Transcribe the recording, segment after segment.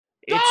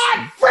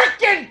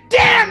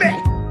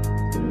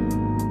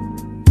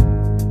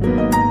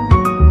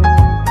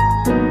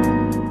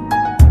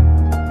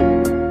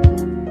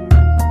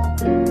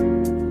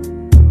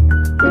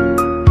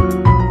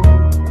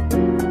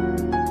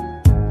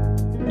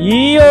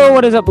Yo,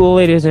 what is up,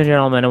 ladies and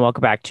gentlemen, and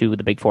welcome back to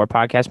the Big Four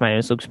podcast. My name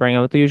is Luke Springer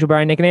with the usual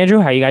Brian, Nick, and Andrew.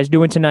 How you guys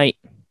doing tonight?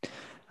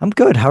 I'm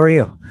good. How are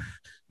you?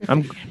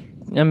 I'm,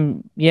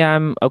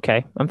 I'm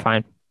okay. I'm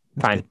fine.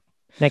 Fine.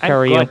 Nick, how I'm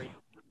are good. you?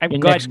 I'm Your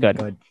good. Nick's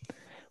good.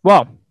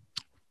 Well,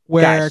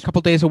 We're guys. a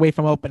couple days away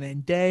from opening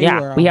day.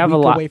 Yeah, we're we have a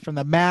week lot. away from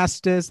the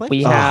Masters. Life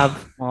We is-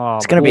 have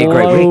It's gonna be a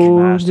great week.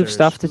 loads of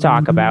stuff to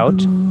talk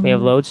about. We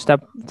have loads of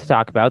stuff to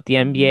talk about. The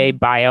NBA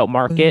buyout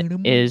market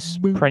is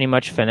pretty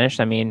much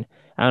finished. I mean,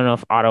 I don't know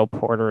if Otto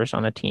Porter is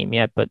on the team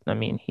yet, but I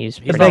mean, he's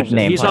a pretty big much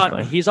name.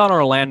 He's on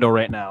Orlando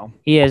right now.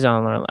 He is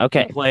on.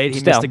 Okay, He played. He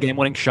still. missed a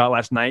game-winning shot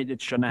last night.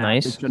 It shouldn't have.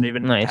 Nice. It shouldn't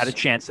even Nice. had a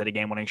chance at a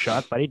game-winning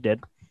shot, but he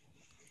did.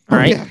 All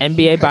right, Yeah,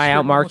 NBA you guys buyout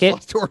almost market.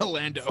 lost to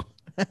Orlando.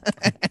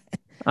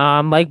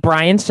 Like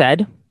Brian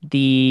said,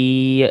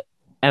 the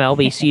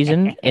MLB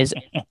season is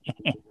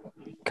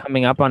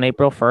coming up on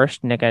April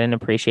 1st. Nick, I didn't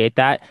appreciate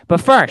that.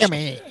 But first,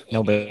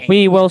 Nobody.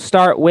 we will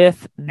start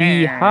with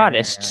the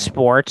hottest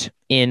sport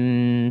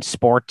in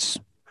sports,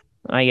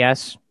 I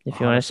guess, if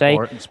you want to say.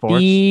 Sports.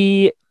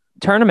 The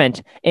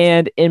tournament.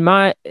 And in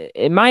my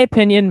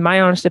opinion,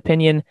 my honest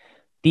opinion,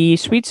 the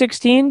Sweet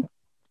 16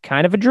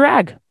 kind of a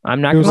drag.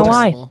 I'm not It was gonna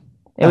lie. terrible.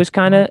 It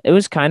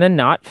was kind of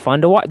not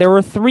fun to watch. There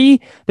were three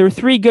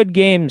good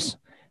games.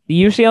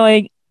 The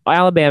UCLA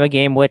Alabama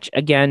game, which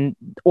again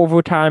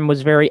overtime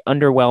was very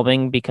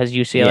underwhelming because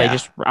UCLA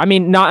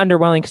not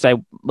underwhelming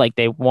because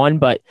they won,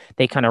 but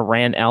they kind of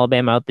ran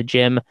Alabama out the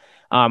gym.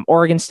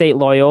 Oregon State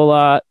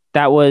Loyola,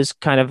 that was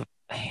kind of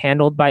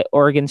handled by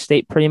Oregon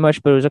State pretty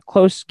much, but it was a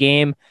close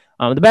game.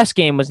 The best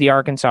game was the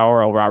Arkansas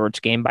Oral Roberts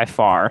game by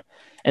far.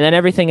 And then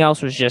everything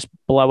else was just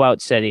blowout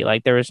city.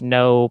 Like there was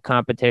no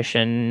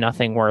competition,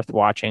 nothing worth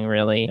watching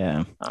really.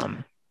 Yeah.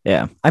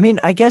 Yeah. I mean,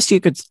 I guess you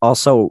could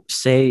also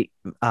say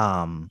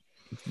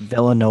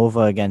Villanova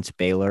against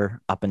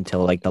Baylor up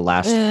until like the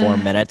last 4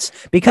 minutes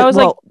because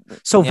Yeah.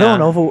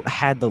 Villanova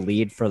had the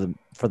lead for the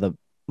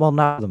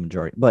not the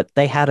majority, but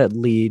they had a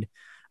lead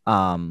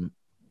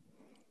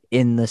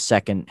in the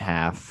second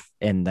half,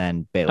 and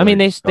then Baylor. I mean,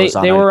 goes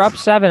on they a were up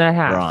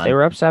 7.5. run. They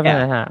were up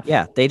 7.5.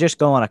 Yeah, they just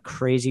go on a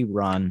crazy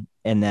run,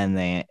 and then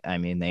they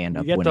end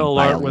up You get the winning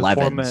by alert with 4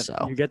 11. minutes.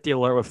 So You get the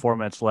alert with 4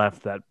 minutes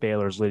left that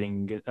Baylor's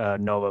leading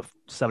Nova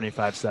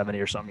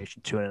 75-70 or something. You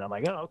should tune in. I'm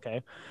like, oh,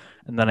 okay.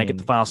 And then I get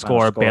the final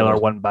score. Baylor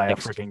won by a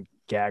freaking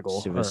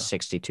gaggle. it was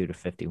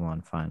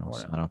 62-51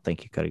 finals. I don't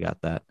think you could have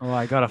got that. Oh,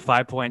 I got a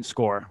 5-point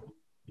score,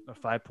 a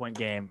 5-point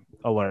game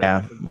alert.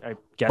 Yeah. I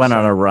guess Went so.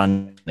 on a run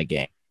in the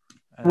game.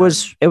 It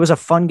was a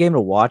fun game to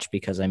watch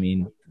because I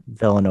mean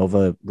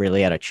Villanova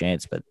really had a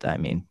chance, but I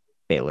mean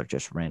Baylor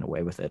just ran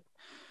away with it.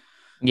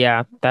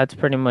 Yeah, that's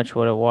pretty much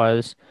what it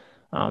was.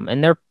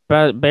 And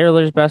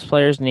Baylor's best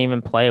players didn't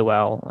even play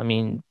well. I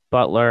mean,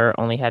 Butler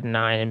only had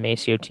 9 and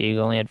Macio Teague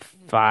only had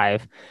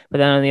 5. But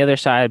then on the other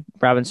side,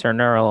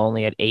 Robinson Earl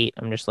only had 8.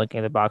 I'm just looking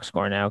at the box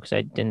score now because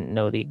I didn't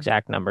know the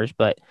exact numbers.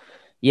 But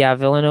yeah,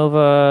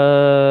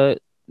 Villanova,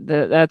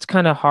 that's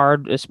kind of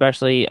hard,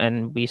 especially,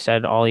 and we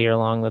said all year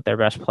long that their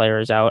best player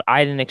is out.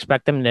 I didn't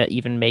expect them to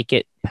even make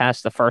it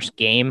past the first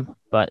game,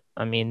 but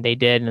I mean, they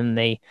did, and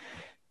they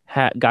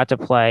got to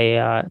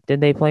play. Did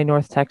they play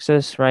North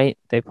Texas? Right?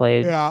 They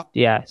played.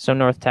 Yeah. So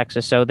North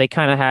Texas. So they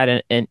kind of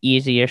had an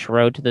easy-ish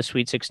road to the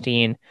Sweet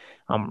 16.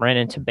 Ran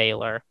into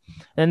Baylor.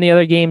 Then the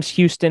other games,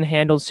 Houston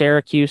handled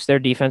Syracuse. Their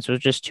defense was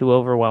just too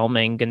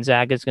overwhelming.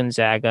 Gonzaga's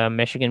Gonzaga.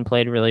 Michigan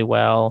played really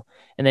well,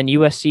 and then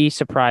USC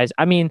surprised.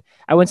 I mean,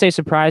 I wouldn't say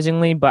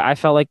surprisingly, but I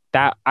felt like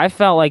that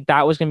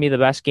was going to be the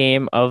best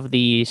game of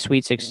the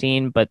Sweet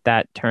 16, but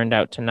that turned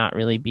out to not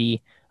really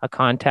be a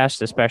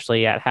contest,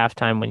 especially at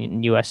halftime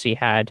when USC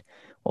had,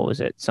 what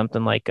was it,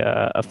 something like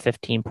a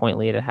 15-point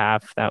lead at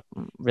half. That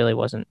really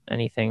wasn't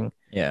anything.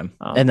 Yeah,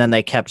 and then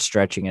they kept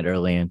stretching it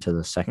early into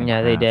the second. Yeah,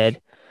 half. they did.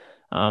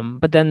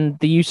 But then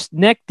the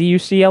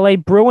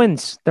UCLA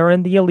Bruins, they're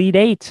in the Elite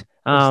Eight.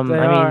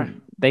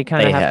 They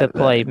kind of have to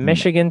play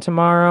Michigan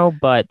tomorrow,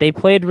 but they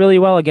played really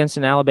well against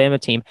an Alabama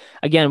team.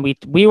 Again,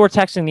 we were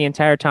texting the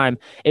entire time.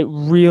 It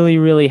really,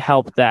 really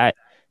helped that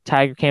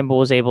Tiger Campbell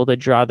was able to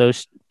draw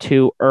those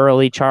two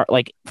early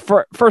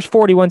first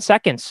 41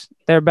 seconds.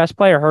 Their best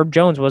player, Herb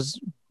Jones, was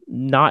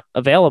not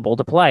available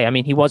to play. I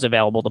mean, he was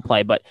available to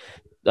play, but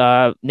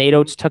Nate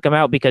Oates took him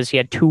out because he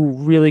had 2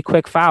 really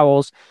quick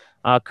fouls,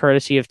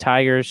 courtesy of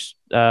Tiger's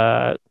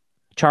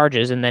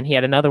charges, and then he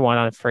had another one.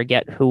 I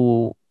forget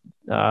who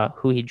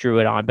he drew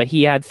it on, but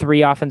he had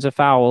 3 offensive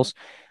fouls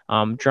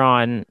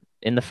drawn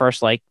in the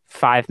first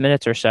 5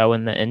 minutes or so,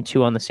 and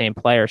 2 on the same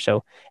player.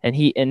 So,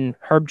 and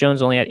Herb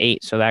Jones only had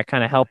 8, so that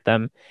kind of helped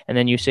them. And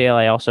then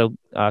UCLA also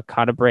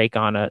caught a break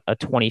on a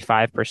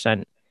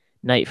 25%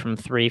 night from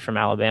 3 from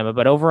Alabama.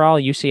 But overall,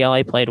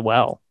 UCLA played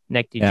well.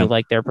 Nick, did you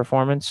like their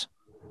performance?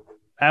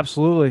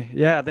 Absolutely.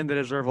 Yeah, I think they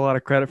deserve a lot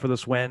of credit for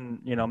this win.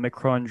 You know, Mick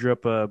Cronin drew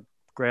up a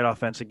great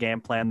offensive game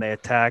plan. They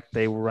attacked.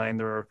 They were running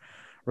their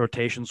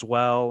rotations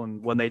well.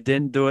 And when they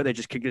didn't do it, they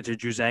just kicked it to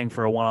Juzang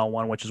for a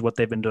one-on-one, which is what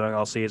they've been doing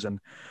all season.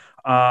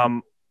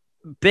 The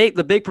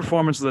big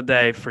performance of the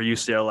day for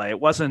UCLA, it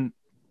wasn't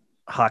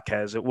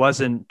Jaquez. It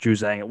wasn't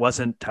Juzang. It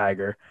wasn't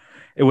Tiger.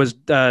 It was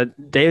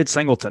David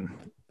Singleton.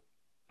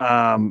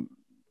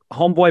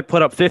 Homeboy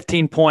put up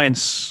 15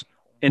 points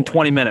in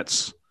 20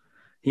 minutes.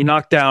 He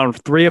knocked down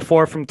 3 or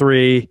 4 from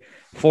 3,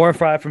 4 or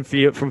 5 from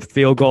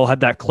field goal,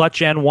 had that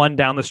clutch and one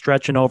down the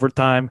stretch in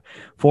overtime,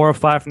 4 or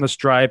 5 from the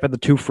stripe, had the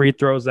 2 free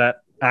throws that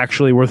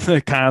actually were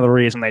kind of the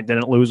reason they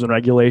didn't lose in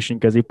regulation,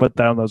 because he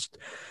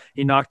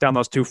knocked down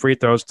those 2 free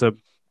throws to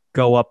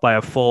go up by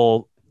a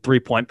full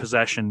 3-point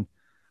possession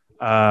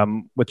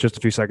with just a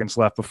few seconds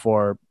left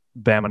before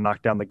Bama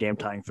knocked down the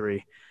game-tying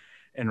 3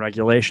 in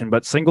regulation.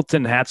 But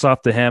Singleton, hats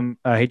off to him.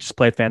 He just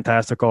played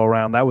fantastic all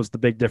around. That was the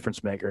big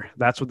difference maker.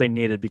 That's what they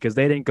needed, because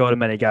they didn't go to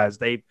many guys.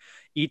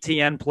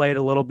 ETN played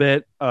a little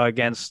bit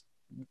against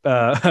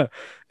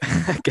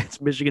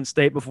Michigan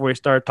State before he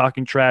started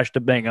talking trash to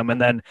Bingham,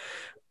 and then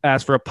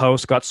asked for a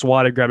post, got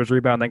swatted, grabbed his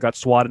rebound, then got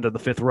swatted into the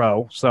 5th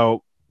row.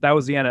 So that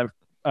was the end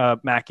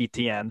of Mac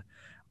ETN.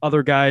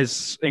 Other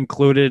guys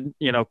included,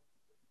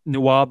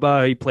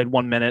 Nwaba. He played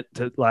 1 minute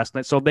last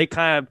night. So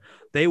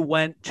they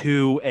went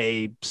to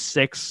a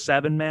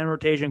 6-7 man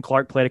rotation.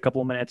 Clark played a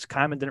couple of minutes.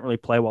 Kyman didn't really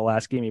play well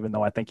last game, even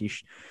though I think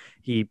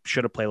he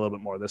should have played a little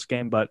bit more this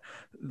game. But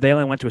they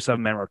only went to a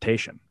 7-man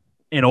rotation.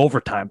 In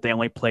overtime, they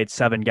only played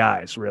 7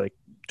 guys, really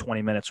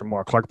 20 minutes or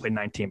more. Clark played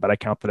 19, but I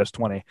count that as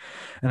 20.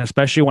 And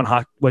especially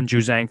when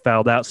Juzang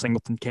fouled out,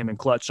 Singleton came in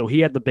clutch. So he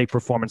had the big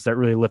performance that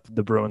really lifted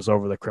the Bruins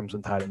over the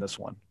Crimson Tide in this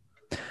one.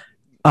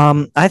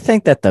 I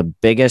think that the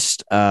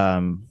biggest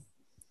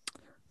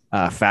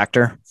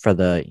factor for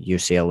the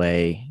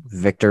UCLA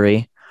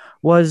victory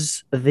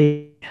was let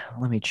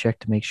me check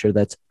to make sure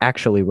that's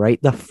actually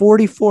right. The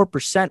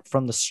 44%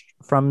 from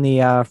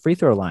the free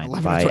throw line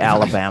by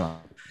Alabama.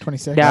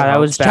 26. Yeah, that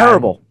was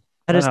terrible.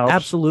 That is helps.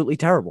 Absolutely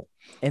terrible.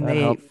 And That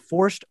they helps.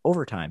 forced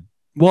overtime.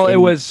 Well, it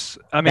was,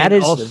 that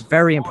is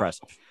very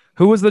impressive.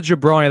 Who was the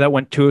jabroni that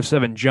went 2 of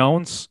 7?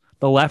 Jones,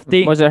 the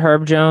lefty? Was it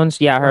Herb Jones?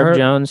 Yeah, Herb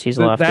Jones. He's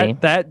lefty.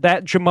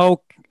 That Jamoke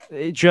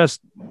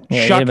just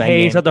Yeah, Chuck he had a bad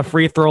Hayes game. at the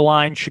free throw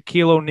line,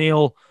 Shaquille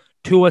O'Neal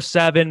 2 of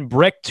 7,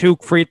 Brick 2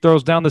 free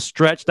throws down the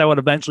stretch that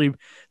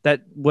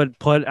would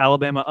put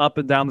Alabama up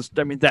and down the.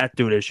 I mean, that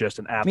dude is just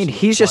an absolute.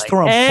 He's just blank.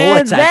 throwing And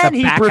bullets at then the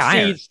he back iron.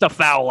 proceeds to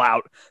foul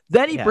out.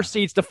 Then he Yeah.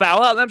 proceeds to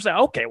foul out. And I'm saying,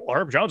 okay, well,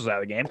 Herb Jones is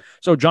out of the game.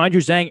 So John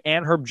Juzang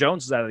and Herb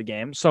Jones is out of the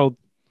game. So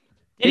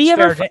Did he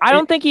it's ever? fair. I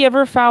don't think he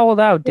ever fouled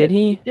out. Did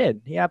he? He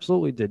did. He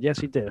absolutely did. Yes,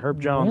 he did.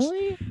 Herb Jones.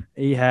 Really?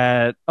 He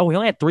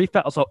only had 3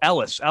 fouls. So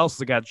Ellis is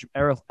the guy.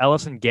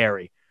 Ellis and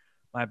Gary.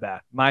 My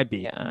bad. My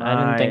beat. Yeah, I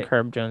didn't think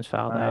Herb Jones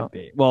fouled My out.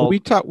 beat. Well,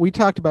 Well, we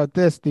talked about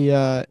this. The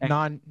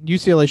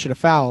UCLA should have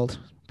fouled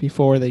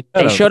before they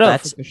They should have.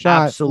 That's the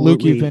shot. absolutely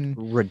Luke even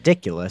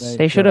ridiculous.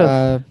 They should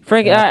have.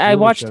 Frank, I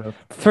watched it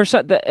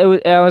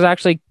was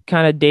actually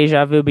kind of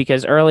deja vu,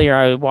 because earlier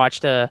I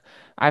watched I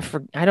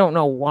don't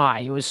know why,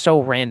 it was so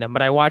random,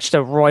 but I watched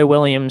a Roy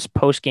Williams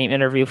post game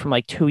interview from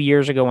like 2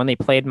 years ago when they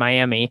played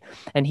Miami,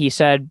 and he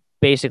said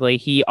basically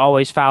he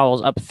always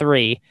fouls up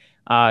 3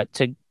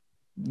 to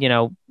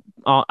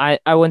I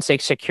wouldn't say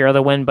secure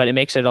the win, but it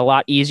makes it a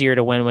lot easier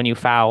to win when you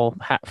foul,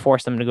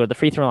 force them to go to the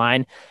free throw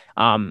line.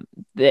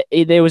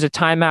 There was a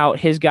timeout.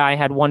 His guy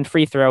had 1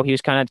 free throw. He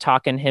was kind of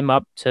talking him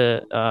up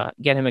to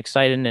get him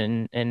excited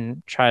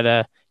and try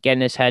to get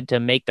in his head to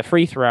make the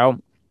free throw.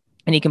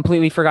 And he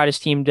completely forgot his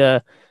team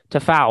to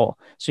foul.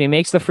 So he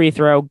makes the free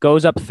throw,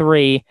 goes up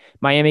 3.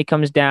 Miami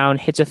comes down,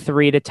 hits a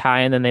 3 to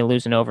tie, and then they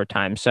lose in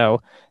overtime.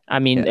 So, I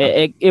mean,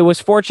 it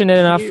was fortunate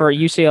enough for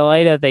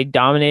UCLA that they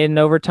dominated in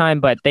overtime,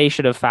 but they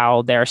should have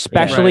fouled there,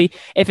 especially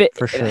if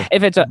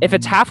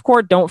it's half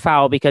court, don't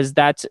foul, because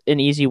that's an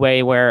easy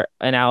way where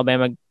an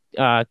Alabama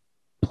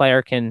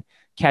player can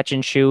catch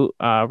and shoot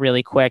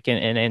really quick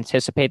and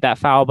anticipate that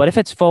foul. But if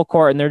it's full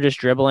court and they're just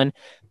dribbling,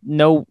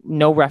 no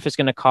ref is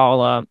going to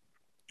call a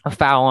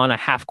foul on a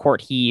half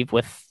court heave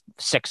with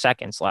 6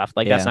 seconds left.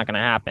 That's not going to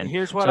happen.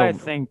 Here's what I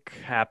think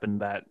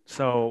happened. I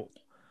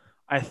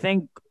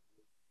think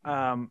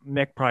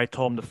Mick probably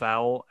told him to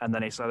foul, and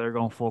then he said they're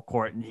going full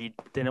court, and he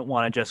didn't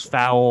want to just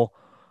foul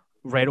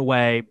right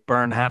away,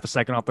 burn half a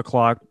second off the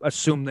clock,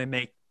 assume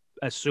it's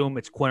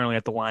Quinterly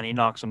at the line. He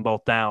knocks them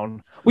both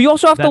down. We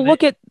also have to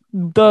look at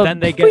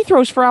the free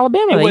throws for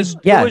Alabama. It was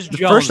Jones.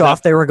 First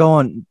off, they were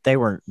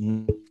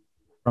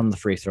from the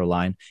free throw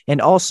line, and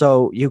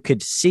also you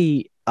could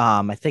see,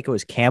 I think it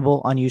was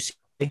Campbell on UCLA.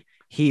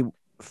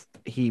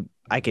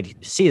 I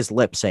could see his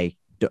lips say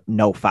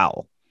no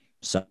foul.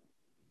 So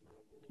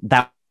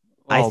I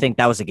think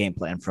that was a game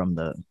plan from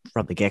the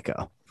get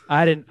go.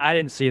 I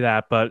didn't see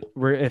that, but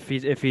if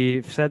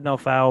he said no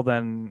foul,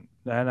 then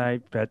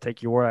I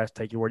take your word. I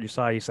take your word. You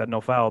saw he said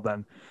no foul.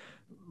 Then,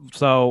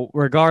 so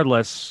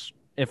regardless,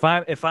 if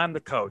I'm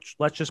the coach,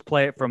 let's just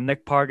play it from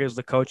Nick Parga is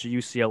the coach of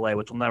UCLA,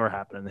 which will never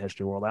happen in the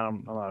history world.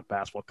 I'm not a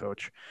basketball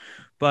coach,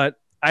 but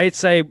I'd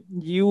say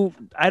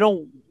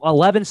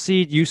 11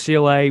 seed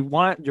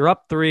UCLA. You're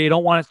up 3.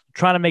 Don't want to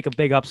try to make a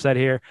big upset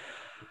here.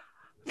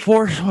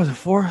 4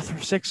 or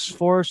 6?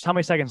 How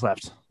many seconds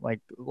left? Like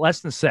less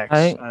than 6.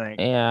 I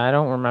think. Yeah, I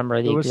don't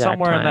remember the It was exact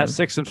somewhere in time.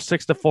 that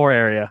 6 to 4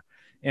 area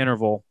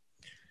interval.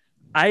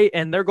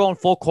 And they're going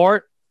full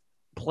court.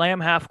 play him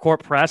half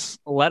court press,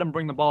 let him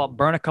bring the ball up,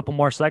 burn a couple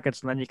more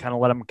seconds, and then you kind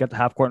of let him get the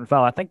half court and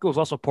foul. I think it was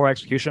also poor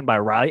execution by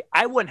Riley.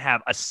 I wouldn't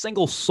have a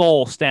single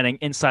soul standing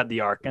inside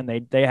the arc, and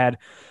they had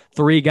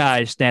three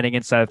guys standing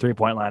inside the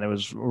 3-point line. It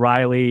was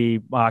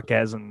Riley,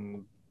 Marquez,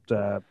 and I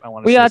want to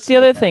Well, say yeah, that's the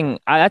other thing.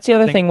 That's the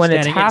other thing when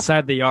it's standing half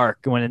inside the arc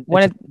when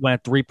a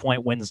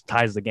 3-point wins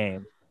ties the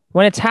game.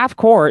 when it's half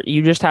court,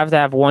 you just have to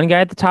have one guy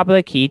at the top of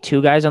the key,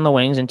 two guys on the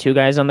wings, and two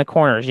guys on the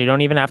corners. You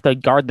don't even have to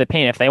guard the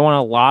paint. If they want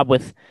to lob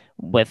with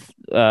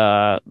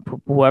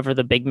whoever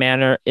the big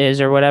man is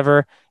or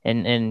whatever,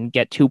 and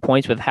get 2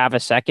 points with half a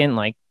second,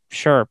 like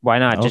sure, why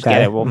not? Just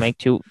get it. We'll make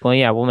two. Well,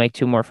 yeah, we'll make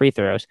two more free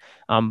throws.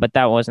 But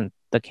that wasn't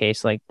the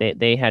case. Like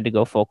they had to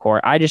go full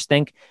court. I just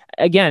think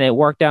again it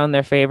worked out in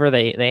their favor.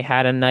 They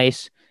had a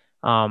nice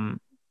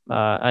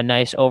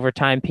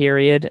overtime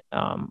period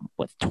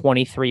with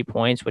 23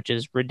 points, which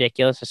is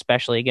ridiculous,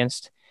 especially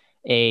against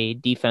a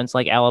defense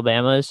like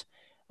Alabama's.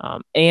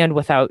 And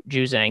without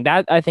Juzang.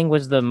 That I think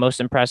was the most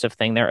impressive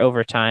thing. Their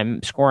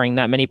overtime, scoring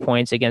that many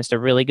points against a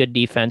really good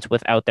defense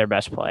without their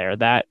best player.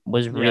 That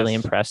was really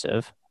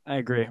impressive. I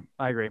agree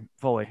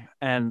fully.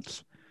 And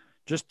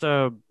just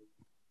I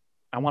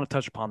want to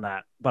touch upon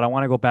that, but I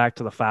want to go back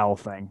to the foul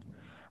thing.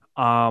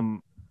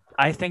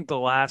 I think the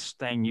last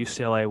thing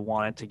UCLA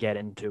wanted to get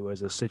into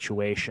is a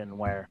situation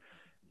where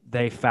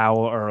they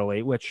foul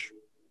early, which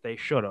they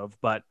should have,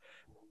 but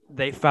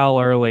they foul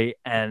early,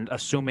 and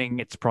assuming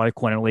it's probably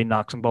Quinterly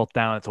knocks them both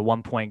down, it's a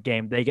 1-point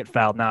game. They get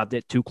fouled. Now they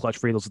get two clutch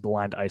free throws at the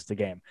line to ice the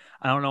game.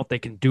 I don't know if they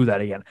can do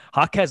that again.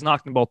 Jaquez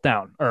knocked them both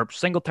down, or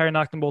Singletary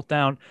knocked them both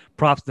down.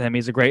 Props to him.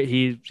 He's one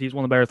of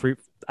the better three.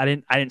 I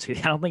didn't see.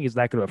 I don't think he's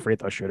that good of a free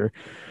throw shooter.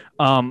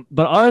 But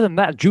other than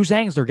that,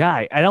 Juzang's their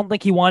guy. I don't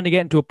think he wanted to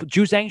get into a.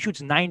 Juzang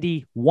shoots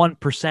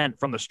 91%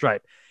 from the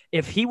stripe.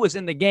 If he was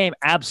in the game,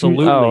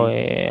 absolutely. Oh,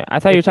 yeah. I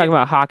thought you were talking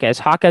about Jaquez.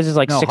 Jaquez is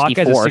like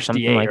 64 or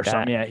something like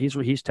that. Yeah,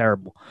 he's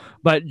terrible.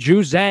 But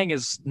Juzang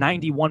is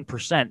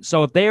 91%.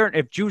 So if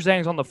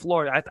Juzang's on the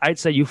floor, I'd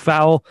say you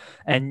foul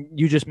and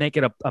you just make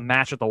it a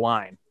match at the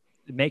line.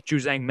 Make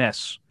Juzang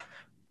miss.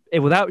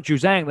 Without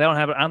Juzang, they don't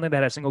have. I don't think they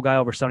had a single guy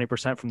over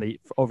 70%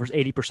 over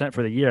 80%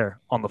 for the year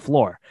on the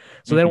floor.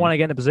 So they don't want to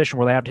get in a position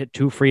where they have to hit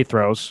two free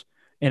throws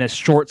in a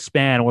short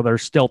span where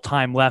there's still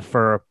time left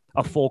for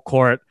a full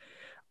court.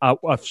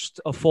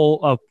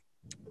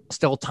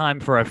 Still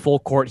time for a full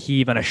court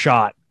heave and a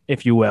shot,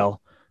 if you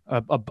will,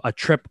 a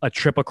trip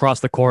across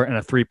the court and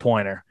a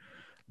 3-pointer.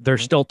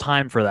 There's still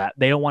time for that.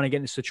 They don't want to get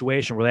in a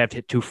situation where they have to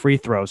hit two free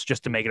throws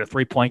just to make it a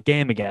 3-point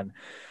game again.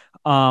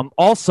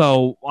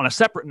 Also, on a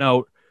separate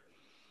note,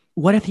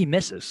 what if he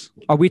misses?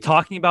 Are we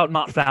talking about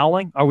not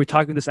fouling? Are we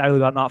talking this out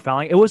about not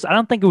fouling? I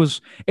don't think it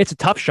was. It's a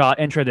tough shot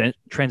in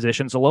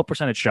transition. It's a low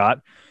percentage shot.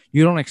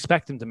 You don't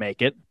expect him to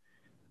make it.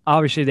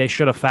 Obviously, they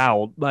should have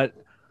fouled, but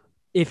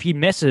if he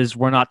misses,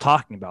 we're not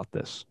talking about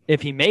this.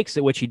 If he makes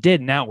it, which he did,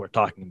 now we're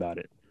talking about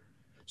it.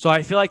 So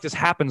I feel like this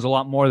happens a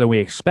lot more than we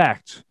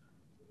expect.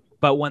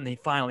 But when he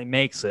finally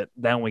makes it,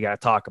 then we got to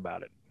talk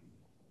about it.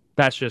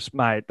 That's just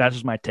my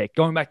take.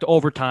 Going back to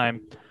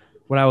overtime,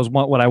 what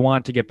I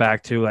wanted to get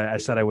back to, I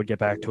said I would get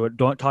back to it.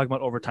 Don't talk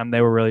about overtime. They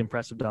were really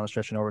impressive down the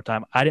stretch in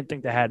overtime. I didn't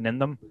think they had it in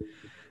them.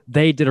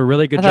 They did a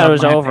really good job. It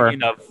was over.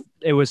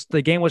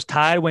 The game was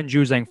tied when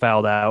Juzang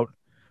fouled out.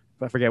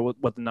 I forget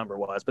what the number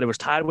was, but it was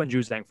tied when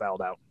Juzang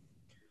fouled out.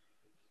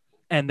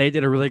 And they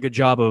did a really good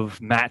job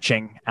of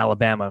matching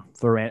Alabama.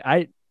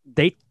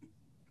 They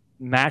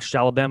matched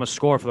Alabama's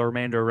score for the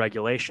remainder of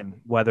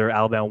regulation, whether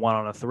Alabama won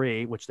on a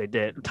 3, which they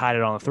did, tied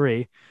it on a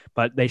 3,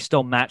 but they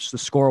still matched the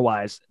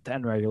score-wise to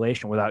end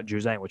regulation without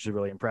Juzang, which is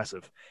really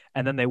impressive.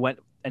 And then they went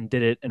and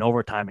did it in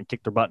overtime and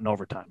kicked their butt in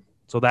overtime.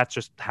 So that's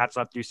just hats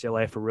off to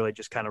UCLA for really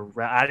just kind of –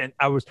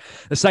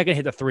 the second I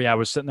hit the 3, I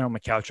was sitting there on my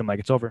couch. I'm like,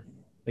 it's over.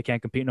 They can't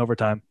compete in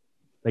overtime.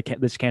 They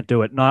can't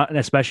do it. Not, and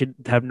especially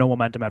to have no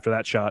momentum after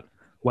that shot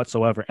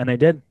whatsoever. And they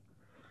did.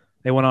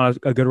 They went on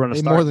a good run of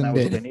start. More than that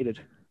was what they needed.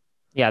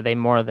 Yeah, they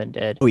more than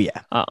did. Oh yeah.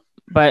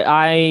 But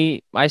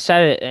I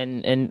said it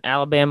in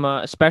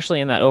Alabama, especially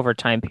in that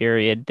overtime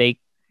period, they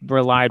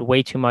relied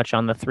way too much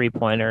on the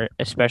 3-pointer,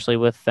 especially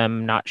with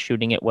them not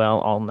shooting it well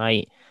all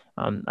night.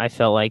 I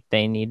felt like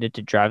they needed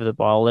to drive the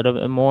ball a little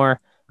bit more.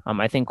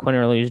 I think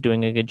Quinterly was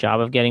doing a good job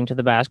of getting to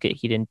the basket.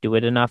 He didn't do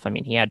it enough. I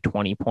mean, he had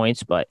 20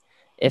 points, but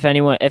if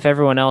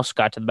everyone else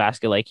got to the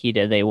basket like he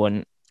did, they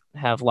wouldn't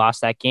have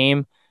lost that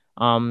game.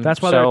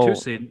 That's why they're a 2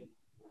 seed.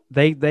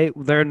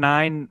 They're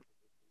 9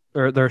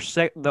 or they're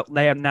 6.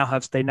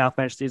 They now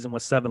finished the season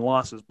with 7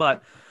 losses,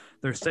 but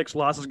their 6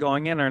 losses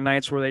going in are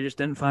nights where they just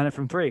didn't find it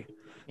from 3.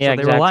 Yeah,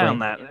 so they rely on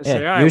that. Yeah,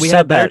 say, all right, you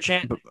said that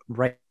chance.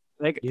 Right.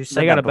 You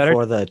said that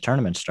before the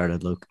tournament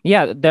started, Luke.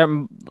 Yeah,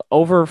 they're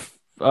over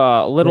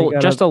a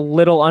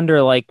little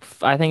under, like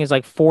I think it's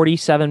like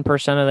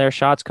 47% of their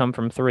shots come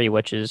from 3,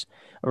 which is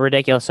a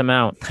ridiculous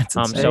amount.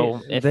 So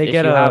if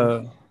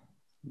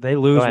they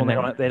lose when they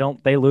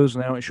lose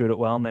when they don't shoot it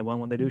well, and they win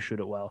when they do shoot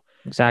it well.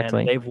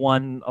 Exactly. And they've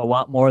won a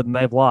lot more than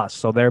they've lost,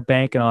 so they're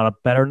banking on a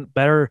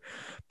better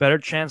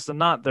chance than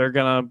not. They're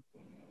gonna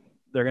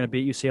they're going to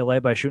beat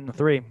UCLA by shooting the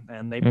three,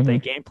 and they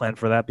Mhm. game plan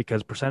for that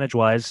because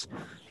percentage-wise,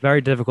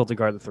 very difficult to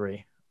guard the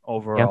three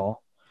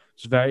overall.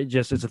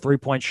 It's it's a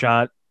 3-point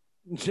shot.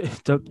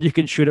 You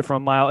can shoot it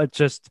from a mile. It's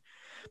just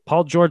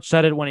Paul George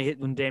said it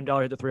when Dame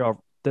Dollar hit the three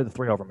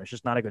over him. It's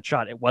just not a good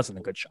shot. It wasn't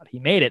a good shot. He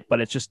made it,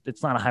 but it's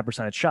not a high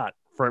percentage shot.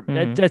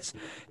 It's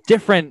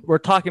different. We're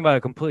talking about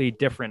a completely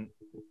different,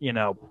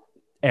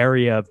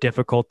 area of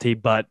difficulty,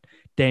 but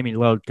Damian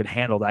Lillard could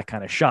handle that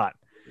kind of shot.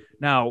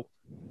 Now,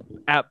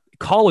 at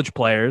college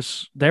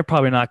players, they're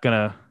probably not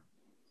going to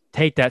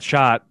take that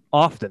shot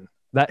often,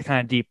 that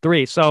kind of deep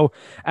three. So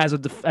as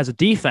a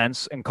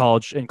defense in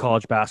college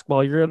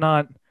basketball, you're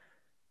not.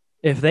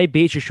 If they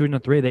beat you shooting the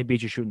three, they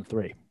beat you shooting the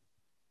three.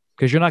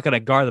 Because you're not going to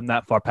guard them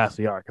that far past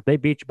the arc. If they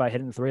beat you by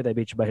hitting the three, they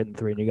beat you by hitting the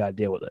three, and you got to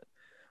deal with it.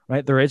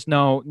 Right? There's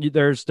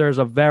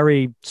a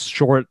very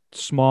short,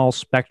 small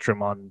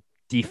spectrum on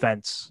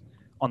defense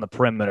on the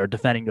perimeter,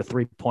 defending the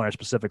three-pointer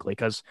specifically.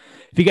 Because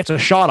if he gets a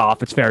shot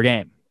off, it's fair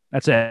game.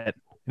 That's it. If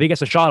he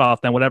gets a shot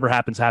off, then whatever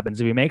happens, happens.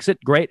 If he makes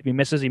it, great. If he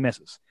misses, he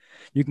misses.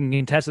 You can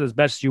contest it as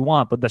best as you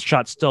want, but the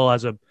shot still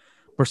has a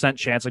percent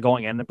chance of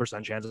going in, and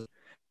percent chance of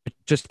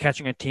just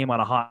catching a team on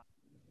a hot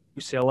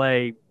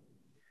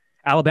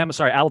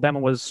Alabama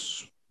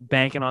was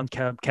banking on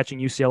catching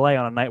UCLA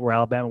on a night where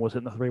Alabama was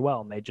hitting the three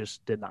well, and they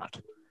just did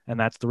not. And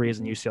that's the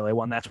reason UCLA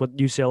won. That's what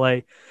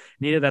UCLA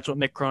needed. That's what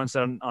Mick Cronin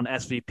said on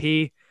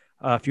SVP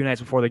a few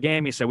nights before the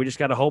game. He said, we just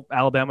got to hope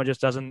Alabama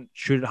just doesn't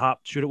shoot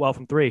it well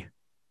from three.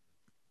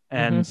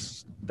 And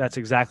that's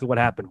exactly what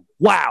happened.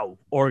 Wow.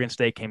 Oregon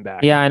State came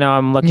back. Yeah, I know.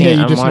 I'm looking. Yeah,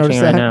 you I'm just watching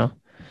noticed it right that? now.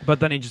 But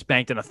then he just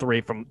banked in a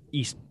three from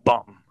East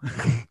Bum.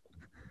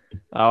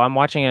 Oh, I'm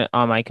watching it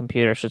on my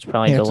computer, so it's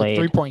probably Yeah, it's a delayed.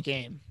 3-point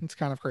game. It's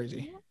kind of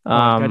crazy.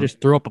 I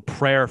just threw up a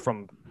prayer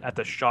at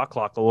the shot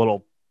clock.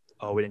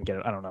 We didn't get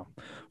it. I don't know.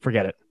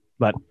 Forget it.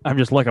 But I'm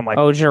just looking like.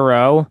 Oh,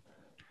 Giroux.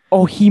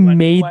 Oh, he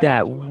made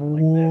that. Like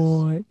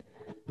What?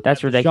 That's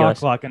at the ridiculous.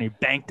 Shot clock, and he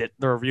banked it.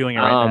 They're reviewing it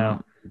right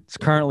now. It's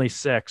currently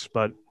 6,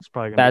 but it's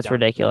probably going to be That's down.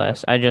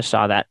 ridiculous. I just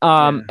saw that.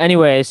 Yeah.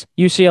 Anyways,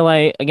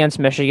 UCLA against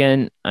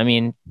Michigan. I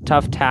mean,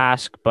 tough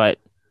task, but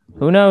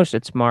who knows?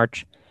 It's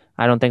March.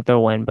 I don't think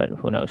they'll win, but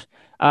who knows?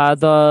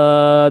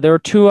 There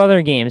were 2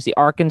 other games. The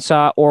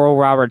Arkansas Oral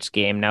Roberts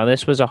game. Now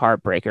this was a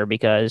heartbreaker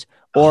because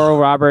Oral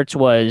Roberts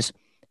was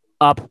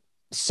up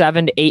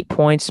 7 to 8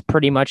 points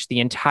pretty much the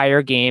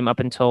entire game up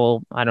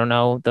until I don't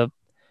know the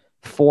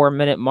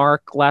 4-minute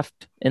mark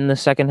left in the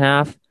second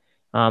half,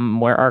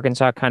 where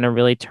Arkansas kind of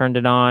really turned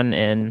it on,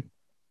 and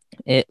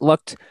it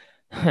looked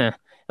a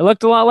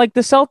lot like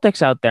the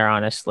Celtics out there.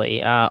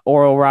 Honestly,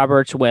 Oral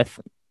Roberts with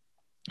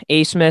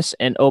Asmus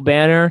and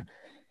O'Banner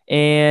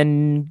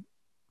and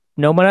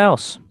no one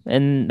else.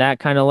 And that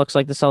kind of looks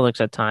like the Celtics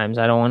at times.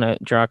 I don't want to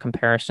draw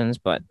comparisons,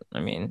 but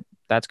I mean,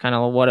 that's kind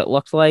of what it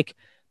looked like.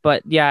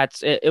 But yeah,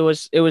 it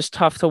was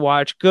tough to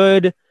watch.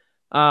 Good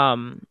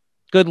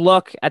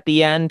look at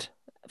the end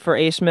for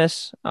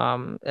Asmus.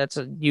 That's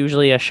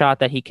usually a shot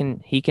that he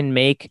can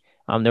make.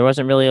 There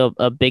wasn't really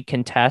a big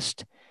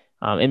contest.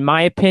 In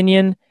my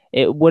opinion,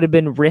 it would have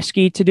been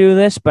risky to do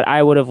this, but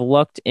I would have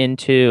looked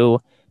into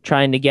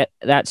trying to get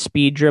that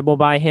speed dribble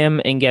by him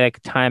and get a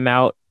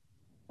timeout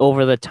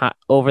over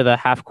the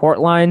half court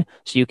line,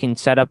 so you can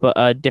set up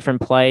a different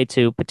play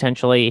to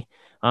potentially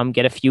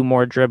get a few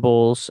more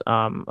dribbles,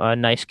 a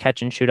nice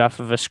catch and shoot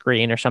off of a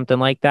screen or something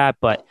like that.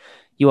 But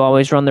you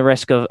always run the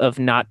risk of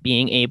not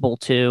being able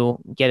to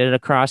get it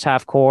across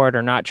half court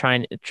or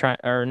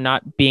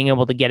not being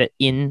able to get it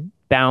in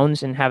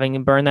bounds and having to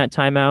burn that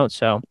timeout.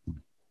 So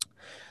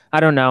I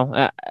don't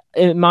know.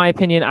 In my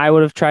opinion, I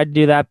would have tried to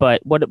do that,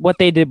 but what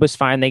they did was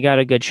fine. They got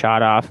a good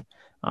shot off.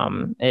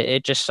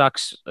 It just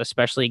sucks,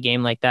 especially a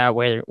game like that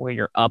where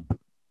you're up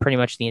pretty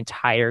much the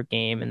entire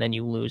game and then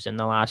you lose in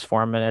the last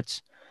 4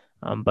 minutes.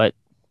 But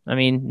I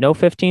mean, no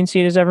 15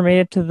 seed has ever made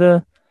it to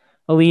the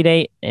Elite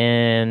Eight,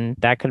 and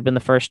that could have been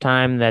the first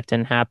time. That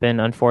didn't happen,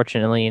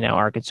 unfortunately. Now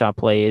Arkansas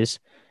plays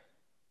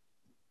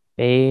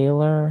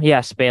Baylor.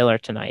 Yes, Baylor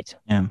tonight.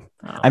 Yeah.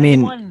 I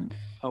mean,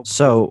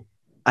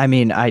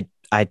 I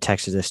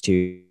texted this to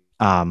you.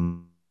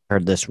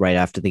 Heard this right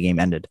after the game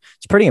ended.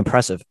 It's pretty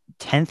impressive.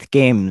 10th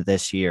game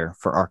this year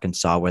for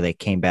Arkansas where they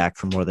came back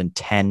for more than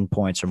 10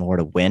 points or more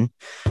to win.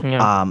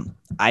 Yeah.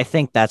 I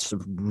think that's a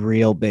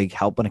real big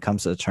help when it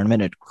comes to the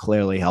tournament. It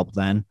clearly helped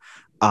then.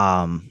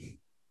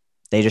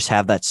 They just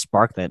have that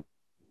spark that's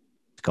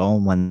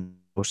going when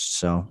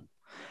so.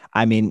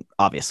 I mean,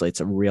 obviously,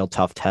 it's a real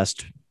tough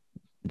test.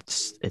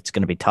 It's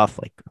going to be tough,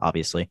 like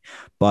obviously,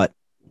 but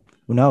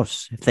who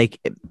knows if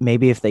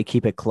they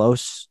keep it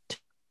close,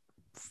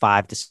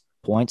 5 to 6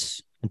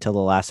 points until the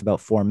last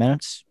about 4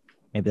 minutes,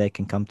 maybe they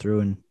can come through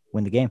and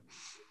win the game.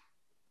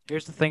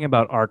 Here's the thing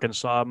about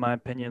Arkansas, in my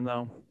opinion,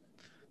 though.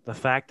 The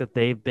fact that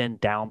they've been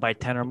down by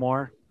 10 or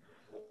more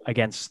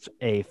against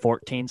a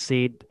 14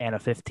 seed and a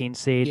 15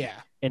 seed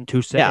in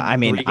 3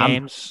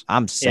 games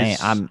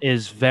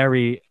is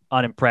very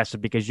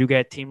unimpressive because you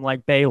get a team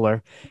like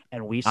Baylor,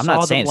 and I'm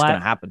not saying it's going to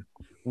happen.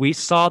 We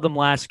saw them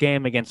last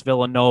game against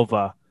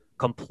Villanova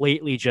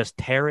completely just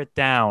tear it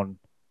down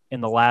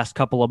in the last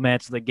couple of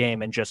minutes of the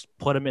game and just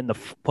put them in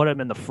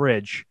the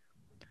fridge,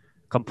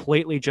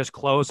 completely just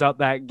close out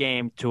that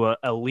game to an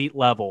elite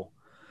level,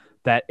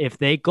 that if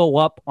they go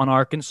up on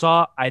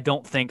Arkansas, I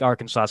don't think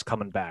Arkansas is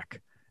coming back.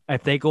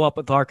 If they go up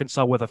with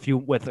Arkansas with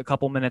a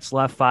couple minutes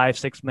left,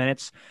 5-6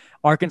 minutes,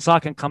 Arkansas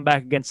can come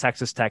back against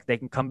Texas Tech. They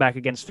can come back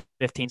against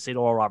 15 seed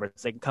Oral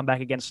Roberts. They can come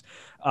back against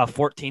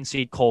 14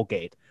 seed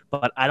Colgate.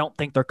 But I don't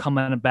think they're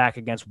coming back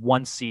against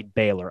 1 seed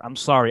Baylor. I'm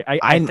sorry.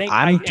 I'm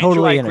totally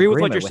Andrew, I agree with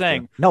what agreement you're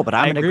saying. No, but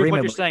I'm in agree with what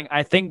agreement you're saying.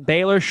 I think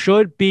Baylor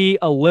should be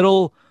a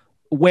little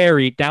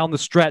wary down the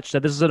stretch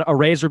that this is a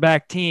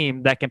Razorback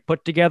team that can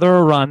put together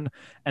a run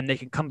and they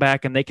can come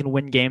back and they can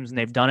win games, and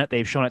they've done it.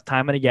 They've shown it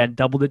time and again.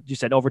 Doubled it. You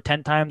said over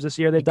 10 times this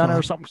year they've done it,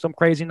 or some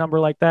crazy number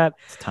like that.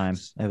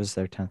 It was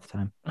their 10th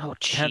time. Oh,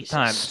 10th Jesus.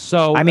 time.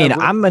 So I mean,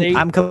 I'm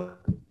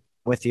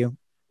with you.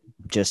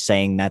 Just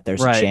saying that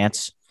there's a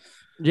chance.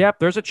 Yep,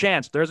 there's a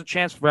chance. There's a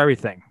chance for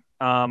everything.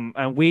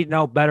 And we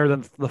know better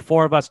than the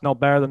four of us know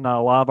better than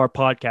a lot of our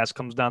podcast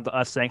comes down to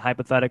us saying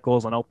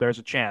hypotheticals and there's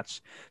a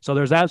chance. So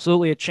there's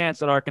absolutely a chance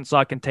that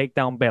Arkansas can take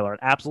down Baylor.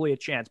 Absolutely a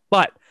chance.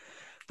 But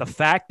the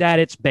fact that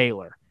it's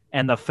Baylor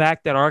and the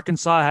fact that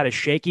Arkansas had a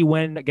shaky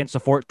win against a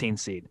 14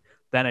 seed,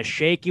 then a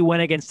shaky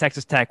win against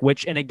Texas Tech,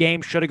 which in a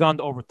game should have gone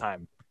to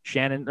overtime.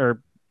 Shannon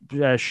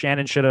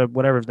should have,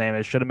 whatever his name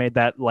is, should have made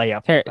that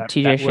layup.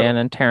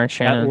 Terrence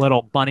Shannon. That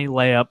little bunny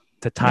layup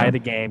to tie the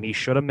game. He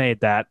should have made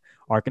that.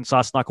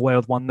 Arkansas snuck away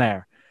with one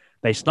there.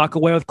 They snuck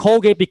away with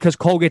Colgate because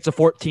Colgate's a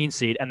 14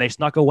 seed, and they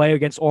snuck away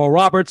against Oral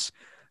Roberts.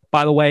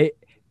 By the way,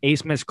 Ace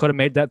Smith could have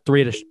made that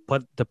three to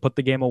put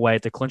the game away,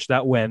 to clinch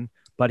that win,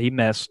 but he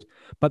missed.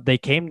 But they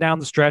came down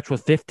the stretch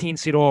with 15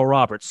 seed Oral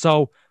Roberts.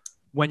 So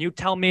when you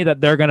tell me that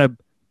they're going to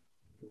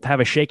have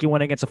a shaky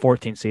win against a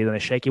 14 seed and a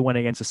shaky win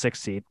against a 6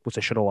 seed, which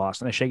they should have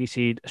lost, and a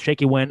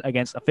shaky win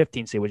against a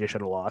 15 seed, which they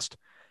should have lost,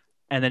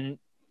 and then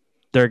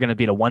they're going to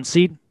beat a 1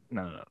 seed?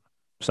 No.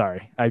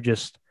 Sorry.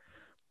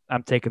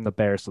 I'm taking the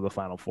Bears to the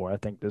Final Four. I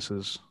think this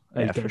is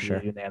for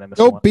sure. Unanimous.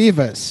 Go one.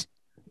 Beavers.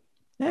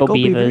 Yeah, Go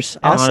Beavers.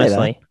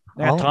 Honestly.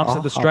 Yeah, Tom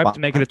said the stripe to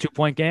make it a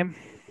 2-point game.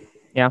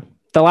 Yeah.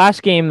 The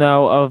last game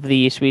though of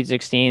the Sweet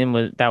 16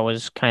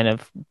 was kind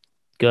of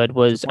good.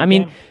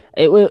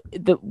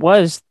 It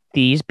was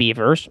these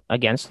Beavers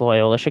against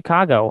Loyola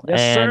Chicago.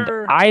 Yes, and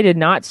sir. I did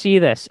not see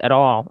this at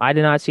all. I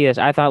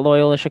thought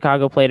Loyola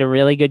Chicago played a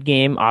really good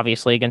game,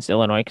 obviously against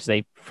Illinois because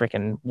they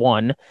freaking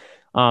won.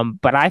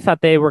 But I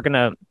thought they were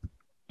gonna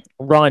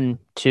run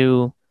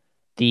to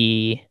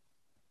the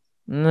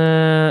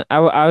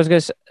I was gonna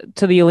say,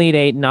 to the Elite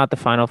Eight, not the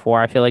Final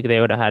Four. I feel like they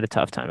would have had a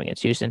tough time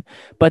against Houston,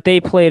 but they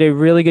played a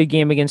really good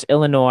game against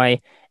Illinois,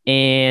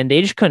 and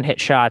they just couldn't hit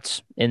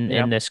shots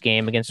in this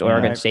game against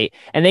Oregon State,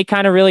 and they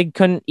kind of really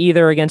couldn't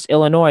either against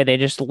Illinois. They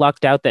just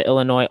lucked out that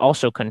Illinois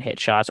also couldn't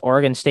hit shots.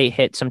 Oregon State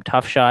hit some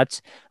tough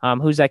shots.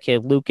 Who's that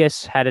kid?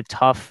 Lucas had a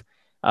tough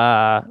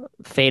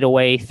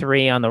fadeaway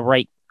 3 on the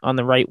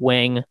right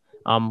wing.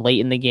 Late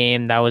in the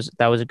game, that was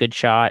a good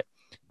shot.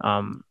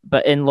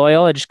 But in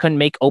Loyola, just couldn't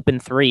make open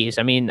threes.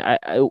 I mean,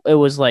 it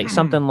was like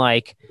something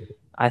like,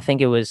 I think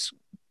it was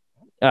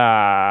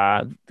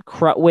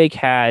Krutwig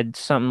had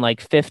something like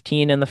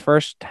 15 in the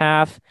first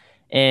half,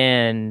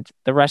 and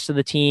the rest of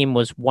the team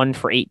was 1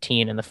 for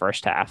 18 in the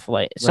first half.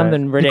 Like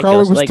something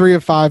ridiculous. Krutwig was 3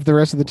 of 5. The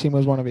rest of the team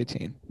was 1 of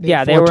 18.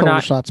 They were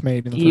not shots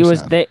made in the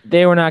first half.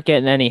 They were not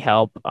getting any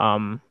help.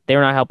 They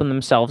were not helping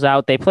themselves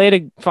out. They played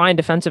a fine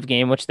defensive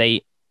game, which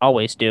they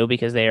always do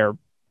because they are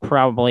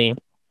probably,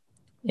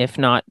 if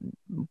not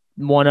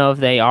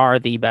they are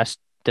the best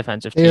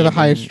defensive team. They're the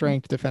highest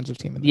ranked defensive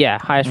team.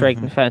 Highest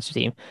ranked defensive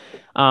team.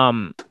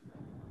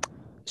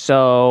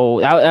 So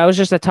that was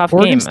just a tough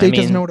Oregon game. State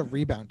doesn't know what a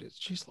rebound is.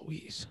 Jeez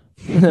Louise.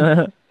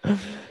 Shooting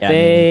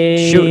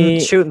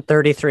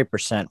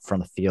 33% from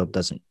the field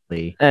doesn't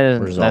really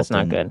result. That's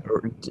not good.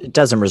 It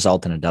doesn't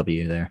result in a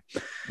W there.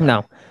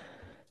 No.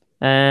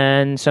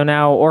 And so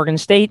now Oregon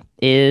State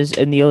is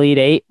in the Elite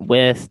Eight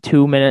with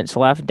 2 minutes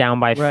left, down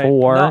by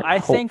 4. No, I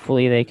think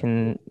hopefully they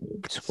can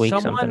squeak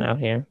something out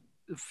here.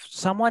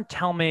 Someone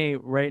tell me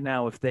right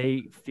now if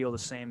they feel the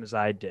same as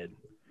I did.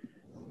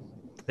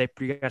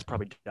 You guys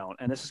probably don't,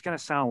 and this is going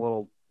to sound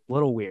a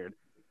little weird.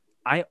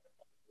 I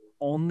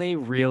only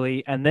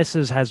really, and this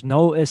has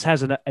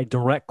a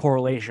direct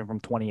correlation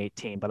from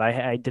 2018, but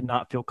I did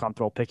not feel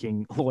comfortable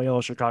picking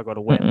Loyola Chicago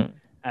to win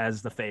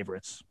as the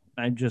favorites.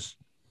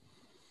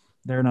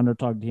 They're an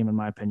underdog team in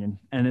my opinion,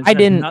 and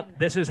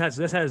this is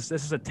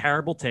a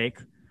terrible take.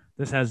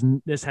 This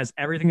has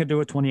everything to do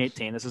with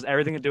 2018. This has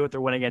everything to do with their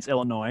win against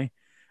Illinois.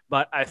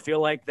 But I feel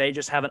like they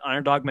just have an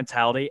underdog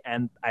mentality,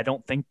 and I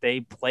don't think they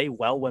play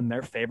well when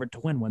they're favored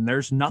to win. When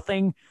there's no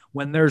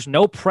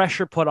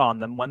pressure put on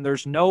them, when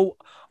there's no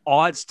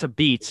odds to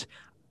beat,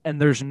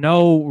 and there's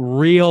no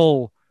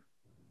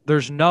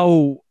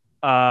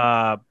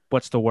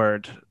what's the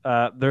word?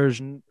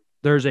 There's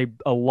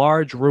a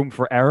large room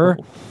for error.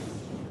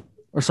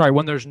 Or sorry,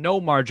 when there's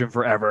no margin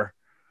for error,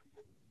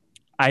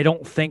 I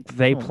don't think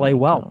they play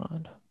well.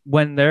 God.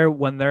 When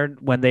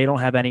they don't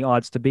have any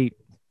odds to beat.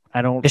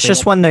 It's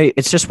just when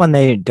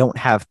they don't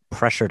have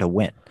pressure to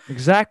win.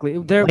 Exactly.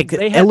 Like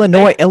They had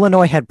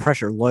Illinois had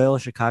pressure. Loyola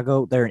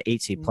Chicago, they're an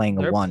 8 seed playing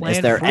a They're 1. Is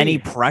playing there free. any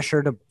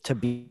pressure to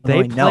be They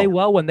Illinois? play No.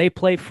 well when they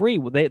play free.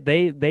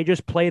 They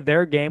just play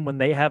their game when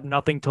they have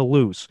nothing to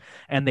lose,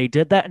 and they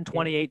did that in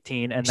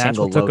 2018, and that's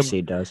Single what took low them.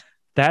 seed does.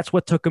 That's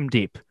what took them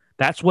deep.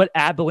 That's what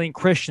Abilene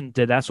Christian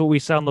did. That's what we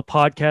said on the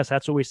podcast.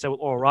 That's what we said with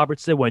Oral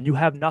Roberts did. When you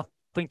have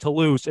nothing to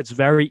lose, it's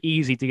very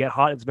easy to get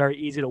hot. It's very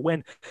easy to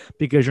win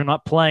because you're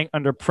not playing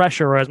under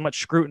pressure or as much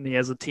scrutiny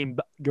as the team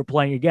you're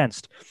playing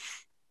against.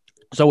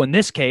 So in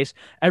this case,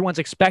 everyone's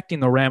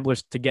expecting the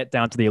Ramblers to get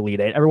down to the Elite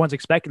Eight. Everyone's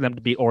expecting them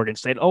to beat Oregon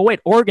State. Oh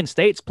wait, Oregon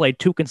State's played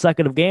 2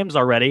 consecutive games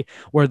already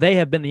where they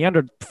have been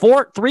the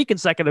 3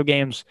 consecutive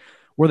games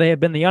where they have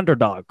been the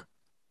underdog,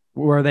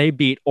 where they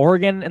beat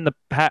Oregon in the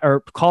or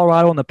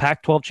Colorado in the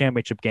Pac-12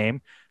 championship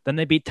game. Then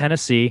they beat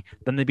Tennessee.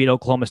 Then they beat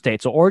Oklahoma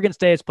State. So Oregon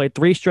State has played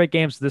 3 straight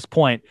games to this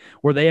point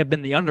where they have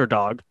been the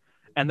underdog.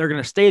 And they're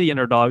going to stay the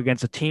underdog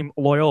against a team,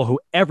 Loyola, who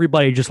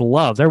everybody just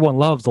loves. Everyone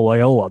loves the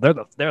Loyola. They're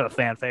the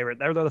fan favorite.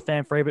 They're the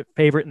fan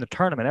favorite in the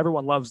tournament.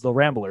 Everyone loves the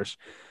Ramblers.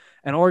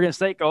 And Oregon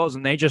State goes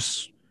and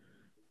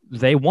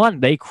they won.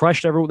 They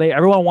crushed everyone.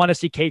 Everyone wanted to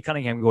see Cade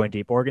Cunningham going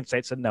deep. Oregon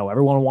State said no.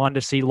 Everyone wanted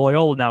to see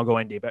Loyola now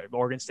going deep.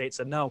 Oregon State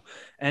said no.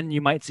 And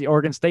you might see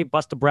Oregon State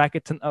bust a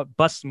bracket,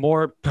 bust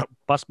more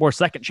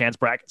second chance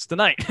brackets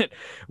tonight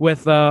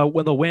with a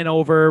win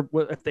over.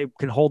 If they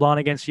can hold on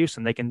against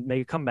Houston, they can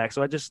make a comeback.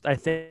 So I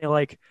think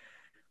like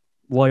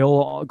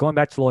Loyola, going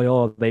back to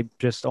Loyola,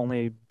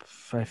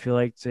 I feel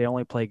like they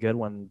only play good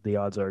when the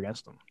odds are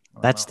against them.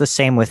 That's the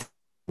same with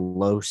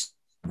low.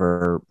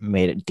 Ever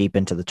made it deep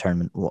into the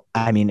tournament. Well,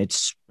 I mean,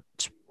 it's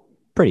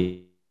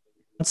pretty.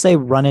 Once they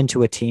run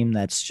into a team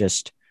that's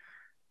just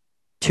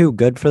too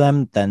good for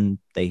them, then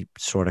they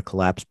sort of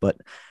collapse. But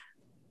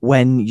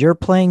when you're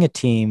playing a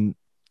team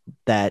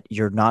that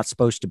you're not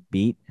supposed to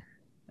beat,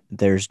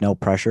 there's no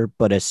pressure.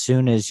 But as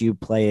soon as you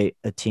play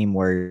a team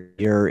where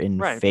you're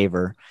in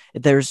favor,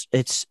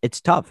 it's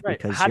tough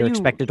because you're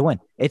expected to win.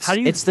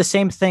 It's the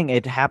same thing.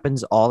 It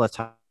happens all the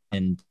time,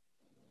 and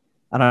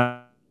I don't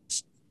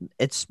know.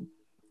 It's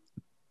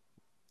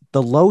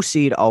the low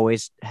seed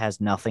always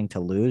has nothing to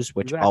lose,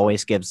 which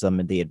always gives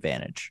them the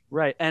advantage.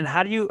 Right. And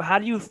how do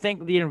you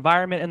think the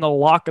environment in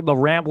the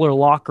Rambler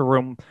locker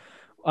room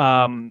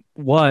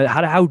was?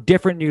 How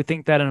different do you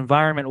think that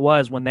environment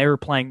was when they were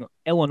playing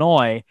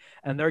Illinois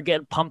and they're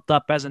getting pumped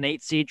up as an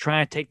 8 seed,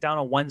 trying to take down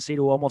a 1 seed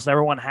who almost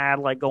everyone had,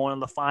 like going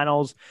in the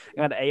finals?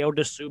 You had Ayo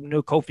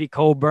Dosunmu, Kofi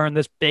Coburn,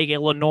 this big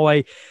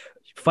Illinois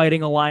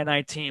Fighting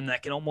Illini team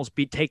that can almost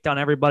take down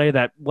everybody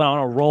that went on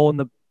a roll in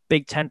the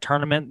Big Ten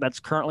tournament,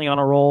 that's currently on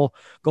a roll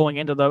going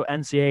into the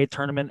NCAA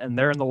tournament, and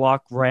they're in the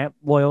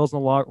Loyals in the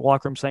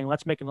locker room saying,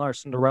 let's make another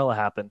Cinderella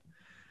happen.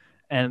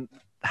 And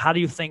how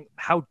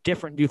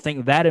different do you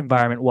think that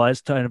environment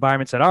was to an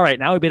environment that said, all right,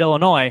 now we beat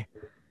Illinois.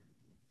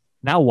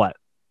 Now what?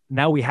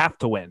 Now we have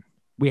to win.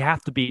 We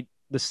have to beat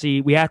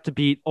we have to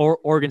beat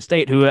Oregon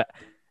State, who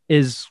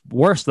is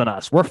worse than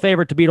us. We're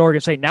favored to beat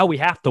Oregon State. Now we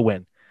have to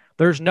win.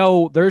 There's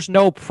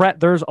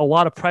a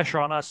lot of pressure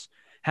on us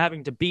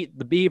having to beat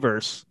the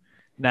Beavers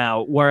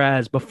now,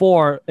 whereas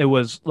before it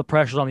was the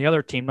pressures on the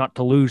other team not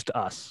to lose to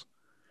us.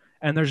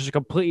 And there's just a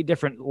completely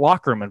different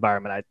locker room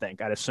environment,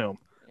 I'd assume.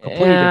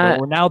 Completely different.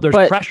 Where now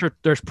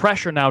there's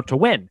pressure now to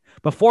win.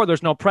 Before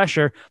there's no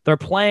pressure. They're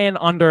playing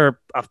under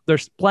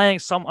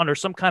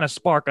some kind of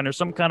spark, under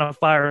some kind of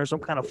fire, under some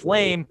kind of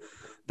flame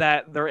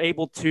that they're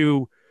able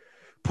to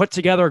put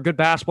together a good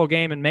basketball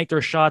game and make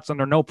their shots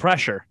under no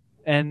pressure.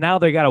 And now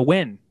they got to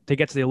win to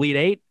get to the Elite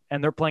Eight,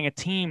 and they're playing a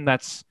team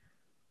that's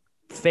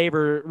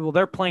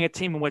they're playing a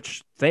team in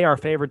which they are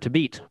favored to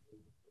beat.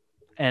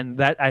 And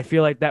that, I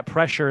feel like that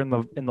pressure in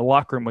the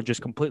locker room would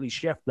just completely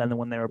shift than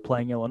when they were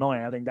playing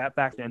Illinois. I think that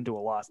factored into a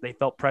loss. They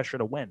felt pressure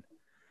to win.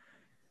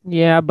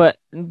 Yeah, but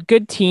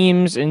good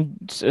teams and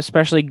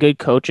especially good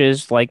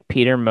coaches like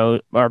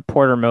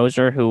Porter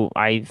Moser, who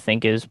I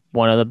think is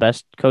one of the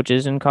best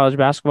coaches in college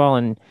basketball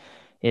and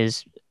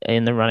is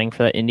in the running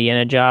for the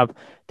Indiana job.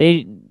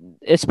 They,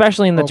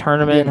 especially in the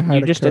tournament,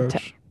 you just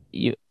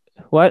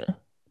what?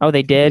 Oh,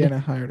 they did.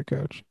 Indiana hired a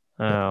coach.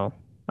 Oh,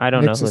 I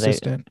don't Nick's know who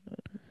assistant.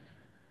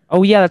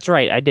 Oh yeah, that's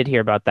right. I did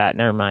hear about that.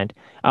 Never mind.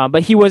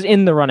 But he was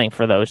in the running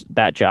for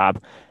that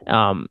job.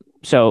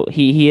 So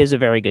he is a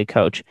very good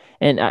coach,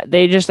 and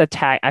they just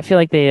attack. I feel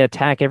like they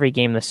attack every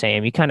game the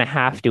same. You kind of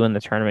have to in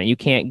the tournament. You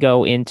can't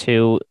go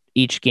into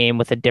each game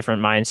with a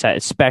different mindset,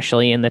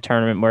 especially in the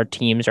tournament where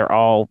teams are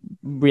all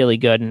really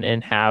good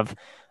and have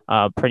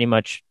pretty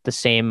much the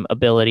same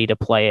ability to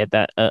play at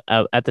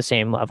the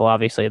same level.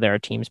 Obviously, there are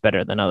teams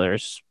better than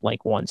others,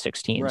 like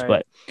 1/16s. Right.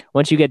 But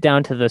once you get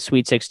down to the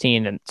Sweet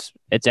 16,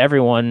 it's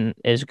everyone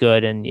is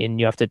good, and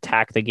you have to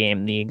attack the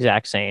game the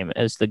exact same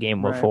as the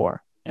game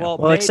before. Yeah.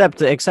 Well, except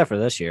for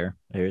this year,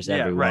 there's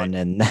everyone,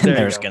 and then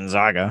there's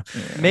Gonzaga.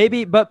 Yeah.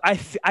 Maybe, but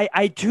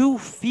I do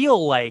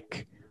feel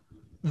like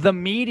the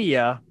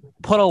media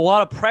put a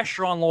lot of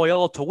pressure on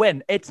Loyola to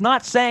win. It's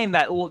not saying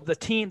that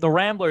the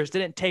Ramblers,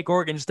 didn't take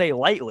Oregon State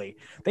lightly.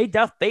 They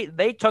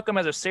took them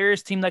as a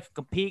serious team that could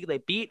compete. They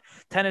beat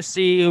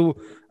Tennessee, who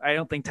I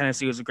don't think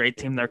Tennessee was a great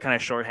team. They're kind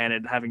of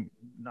shorthanded,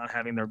 not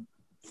having their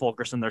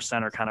Fulkerson, their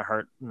center, kind of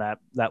hurt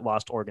that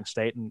lost Oregon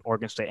State, and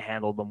Oregon State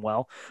handled them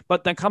well.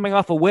 But then coming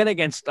off a win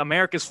against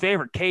America's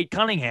favorite, Cade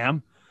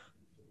Cunningham,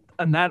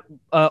 and that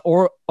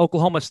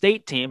Oklahoma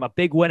State team, a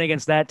big win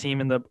against that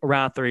team in the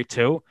round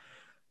 32.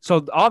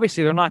 So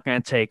obviously they're not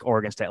going to take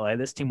Oregon State lightly.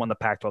 This team won the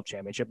Pac-12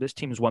 championship. This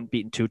team has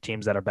beaten two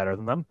teams that are better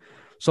than them.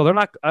 So they're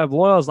not.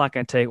 Loyola's not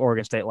going to take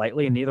Oregon State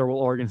lightly, and neither will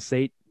Oregon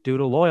State due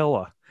to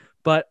Loyola.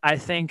 But I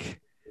think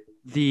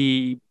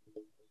the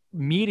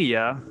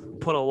media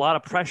put a lot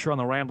of pressure on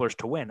the Ramblers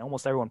to win.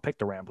 Almost everyone picked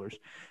the Ramblers.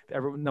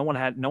 No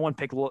one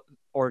picked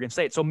Oregon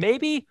State. So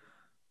maybe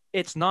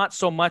it's not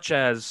so much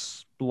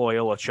as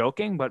Loyola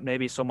choking, but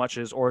maybe so much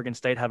as Oregon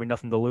State having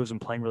nothing to lose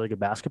and playing really good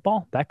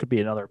basketball. That could be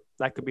another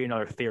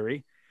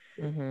theory.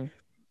 Mm-hmm.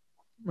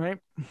 Right?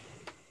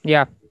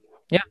 Yeah,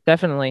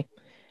 definitely.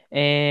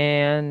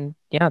 And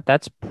yeah,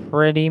 that's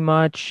pretty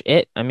much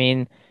it. I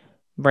mean,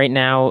 right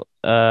now,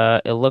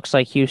 it looks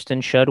like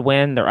Houston should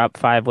win. They're up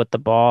 5 with the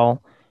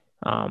ball.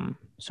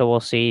 So we'll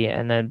see.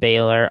 And then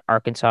Baylor,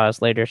 Arkansas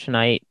is later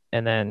tonight,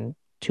 and then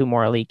 2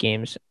 more Elite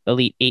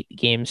 8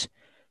 games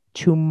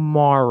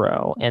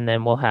tomorrow, and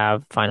then we'll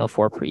have Final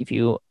Four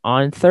preview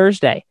on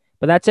Thursday.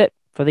 But that's it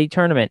for the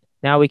tournament.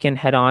 Now we can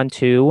head on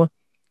to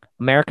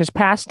America's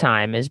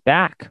Pastime is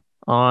back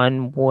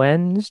on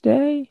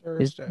Wednesday.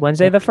 Is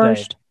Wednesday the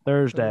 1st?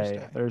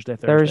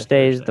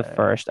 Thursday is the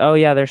 1st. Oh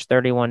yeah, there's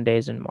 31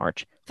 days in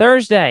March.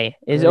 Thursday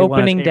is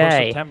opening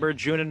day. September,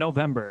 June, and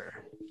November.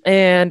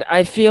 And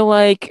I feel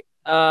like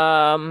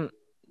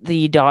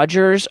the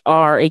Dodgers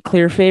are a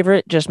clear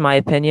favorite. Just my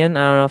opinion.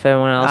 I don't know if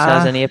everyone else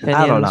has any opinions.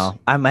 I don't know.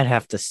 I might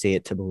have to see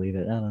it to believe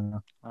it. I don't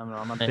know.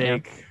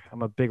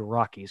 I'm a big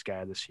Rockies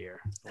guy this year.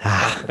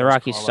 The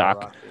Rockies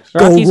suck.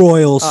 Go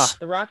Royals.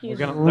 The Rockies.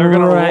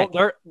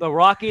 The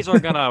Rockies are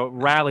gonna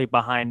rally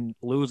behind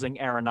losing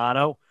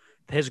Arenado.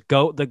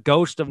 The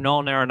ghost of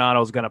Nolan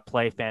Arenado is gonna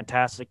play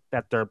fantastic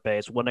at third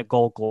base, win a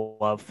Gold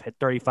Glove, hit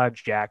 35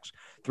 jacks,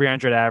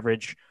 300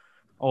 average,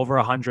 over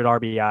 100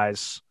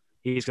 RBIs.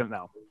 He's gonna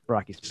know.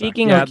 Rockies.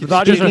 Speaking of, the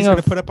Dodgers are going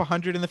to put up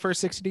 100 in the first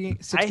 60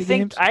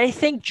 games. I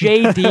think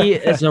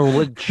JD is a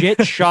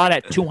legit shot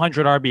at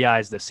 200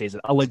 RBIs this season.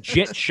 A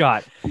legit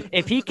shot.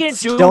 If he can do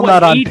still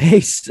not on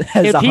pace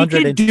as if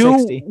 160. He can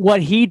do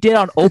what he did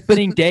on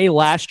opening day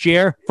last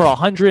year for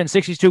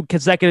 162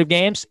 consecutive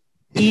games,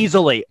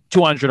 easily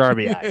 200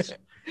 RBIs.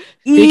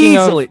 Speaking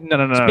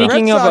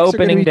of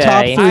opening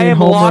day, I am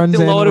locked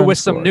and loaded with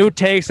some new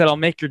takes that'll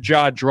make your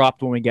jaw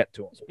drop when we get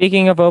to them.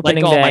 Speaking of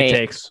opening all day, my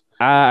takes.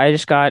 I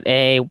just got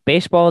a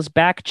Baseball is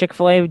Back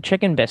Chick-fil-A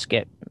chicken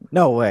biscuit.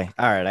 No way.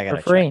 All right, I gotta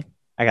for free. check.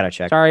 I gotta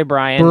check. Sorry,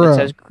 Brian. Bruh. It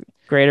says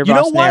Greater You know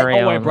Boston what? area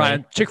Oh wait, only.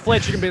 Brian.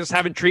 Chick-fil-A chicken business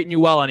haven't treating you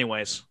well,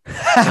 anyways. Oh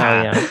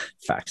yeah.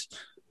 Facts.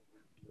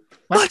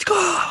 What? Let's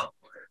go.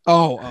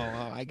 Oh,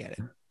 I get it.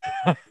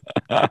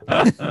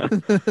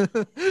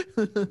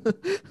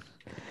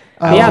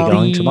 Yeah,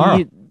 going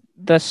tomorrow.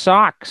 The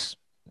Sox.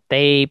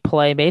 They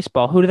play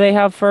baseball. Who do they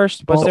have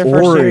first? What's their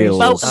Orioles. first series?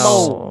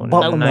 Baltimore.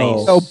 Baltimore.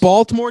 Nice. So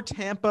Baltimore,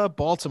 Tampa,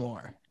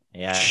 Baltimore.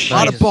 Yeah. A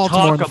lot of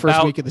Baltimore in the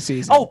first week of the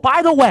season. Oh,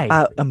 by the way,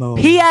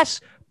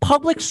 P.S.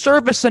 Public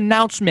service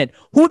announcement.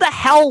 Who the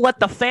hell let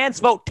the fans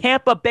vote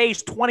Tampa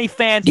Bay's 20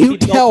 fans to You be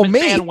the tell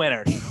ultimate me. fan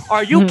winner?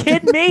 Are you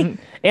kidding me?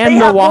 And they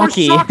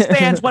Milwaukee. have more Sox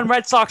fans when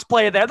Red Sox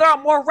play there. There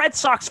are more Red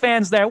Sox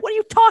fans there. What are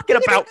you talking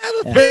about?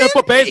 Yeah.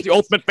 Tampa Bay's the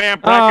ultimate fan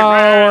Oh,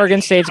 bracket.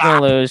 Oregon State's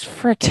gonna lose.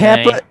 Frick.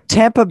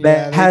 Tampa Bay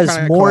Yeah, they has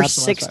kinda more collapsed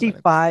in the last 5 minutes.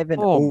 65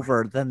 and Oh,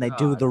 over than they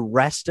do God. the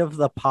rest of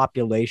the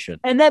population.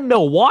 And then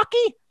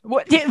Milwaukee?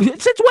 Since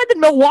when did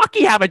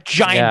Milwaukee have a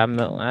giant?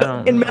 Yeah, I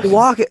don't In know.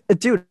 Milwaukee,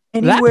 dude,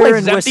 that anywhere place in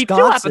is empty too.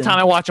 Half the Wisconsin. time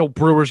I watch a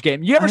Brewers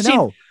game. You ever I seen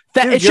know.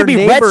 that? Dude, It should your be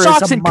Red neighbor is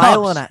Sox a and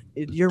mile Cubs.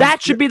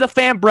 That Should be the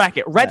fan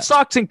bracket. Red Yeah.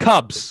 Sox and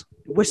Cubs.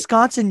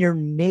 Wisconsin. Your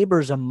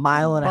neighbor's a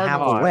mile and a half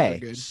God.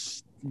 away.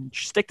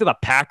 Stick to the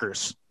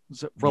Packers.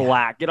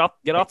 Relax. Get off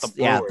the Brewers.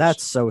 Yeah,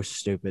 that's so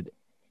stupid.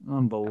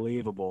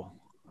 unbelievable.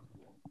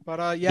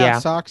 But Yeah.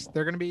 Sox,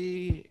 they're going to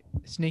be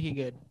sneaky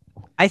good.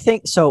 I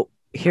think so.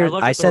 Here,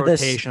 look I at the said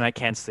this. rotation, I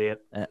can't see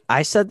it.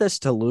 I said this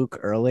to Luke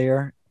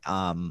earlier.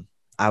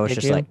 I was Did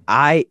just you?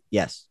 like,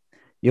 yes,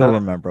 you'll Okay.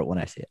 remember it when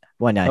I see it.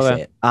 When I Okay.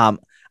 say it,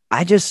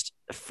 I just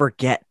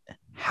forget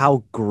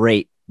how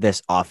great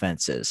this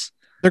offense is.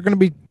 They're going to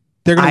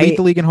lead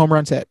the league in home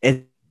runs hit.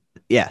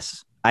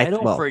 Yes, I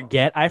don't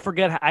forget. I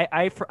forget.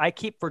 I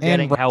keep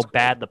forgetting And how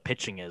bad the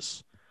pitching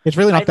is. It's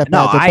really not that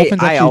No, bad. The I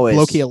bullpen's actually always-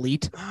 low-key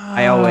elite. The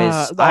I will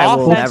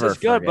offense never is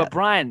good, forget. but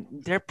Brian,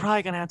 they're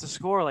probably gonna have to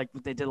score like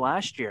what they did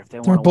last year if they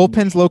Their want.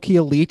 bullpen's low-key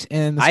elite,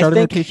 and the I starting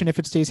think- rotation, if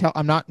it stays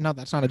healthy, no,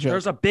 that's not a joke.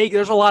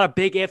 There's a lot of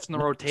big ifs in the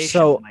rotation.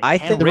 So, like I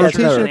Cam think the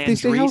Richardson rotation, and if they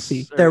stay Andrees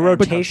healthy. or Their Andrews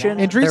rotation-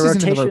 Pavetta. Andrews isn't in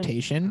the rotation-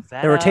 rotation.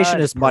 The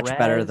rotation is much Perez.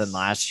 better than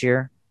last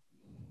year.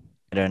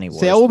 any worse.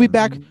 Sale will be than-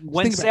 back.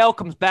 When Think about Sale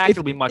comes back, If-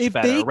 it'll be much if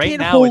better. they Right can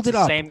now, hold it's it the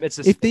up, same. It's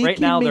if they right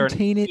can now they're an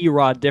maintain it-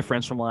 E-Rod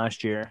difference from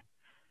last year.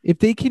 If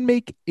they can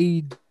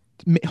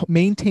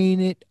maintain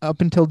it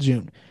up until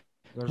June,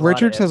 There's a lot of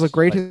Richards has ifs, looked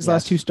great but his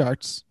last yes. 2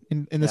 starts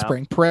in the Yeah.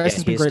 spring. Perez Yeah,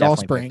 has been he's great all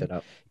definitely picked spring. it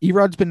up.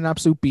 Erod's been an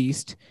absolute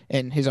beast,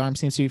 and his arm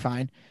seems to be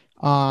fine.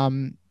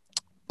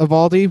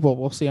 Evaldi, well,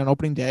 we'll see on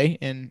opening day,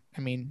 and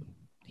I mean,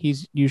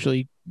 he's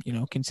usually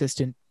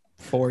consistent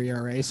 4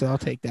 ERA, so I'll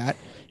take that.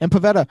 And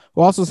Pavetta,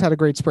 who also has had a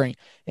great spring,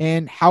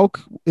 and Hauk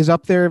is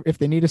up there if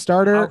they need a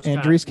starter. Hauk's And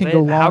gonna- Dries can go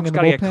long Hauk's in the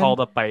gotta get bullpen. called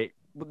up by.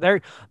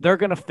 They're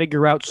gonna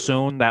figure out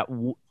soon that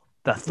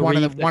the One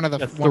of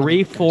the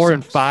 3, 4,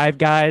 and guys. 5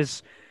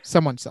 guys.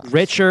 Someone sucks.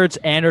 Richards,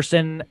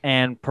 Anderson,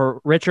 and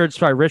Richards,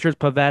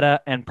 Pavetta,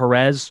 and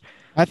Perez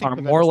I think are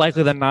Pavetta's more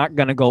likely sucks. than not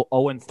going to go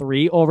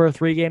 0-3 over a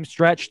 3-game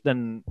stretch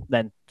than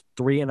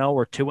 3-0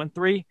 or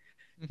 2-3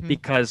 Mhm.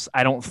 because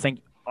I don't think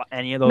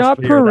any of those Not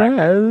three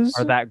Perez.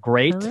 are that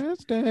great. Perez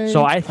Day.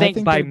 So I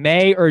think by they're-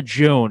 May or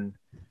June,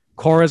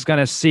 Cora's going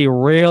to see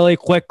really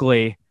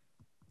quickly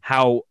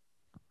how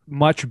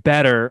much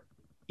better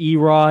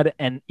Erod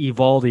and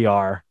Evaldi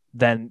are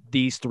than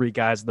these 3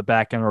 guys in the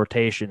back end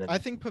rotation. And I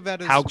think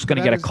Pavetta's Hauk's going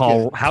to get a Pavetta's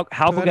call. good. Hauk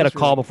will get a Pavetta's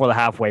call really before the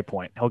halfway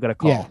point. He'll get a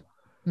call.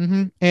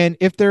 Yeah. And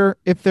if they're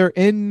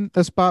in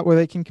the spot where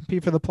they can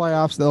compete for the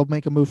playoffs, they'll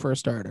make a move for a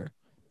starter.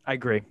 I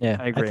agree. Yeah,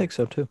 I agree. I think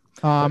so too.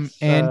 And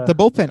Let's, the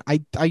bullpen, I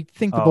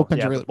think the bullpen's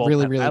yeah, really, the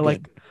really, bullpen. really I good.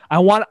 like. I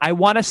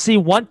want to see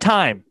one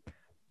time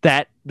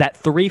that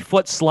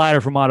 3-foot slider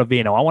from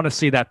Ottavino. I want to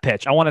see that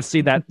pitch. I want to see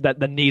that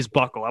the knees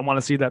buckle. I want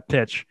to see that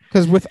pitch.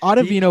 Because with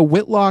Ottavino,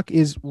 Whitlock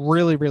is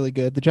really, really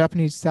good. The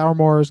Japanese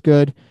Sourmore is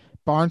good.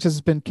 Barnes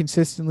has been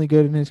consistently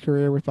good in his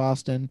career with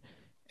Boston.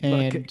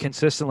 And Look,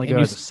 consistently and good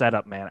you as a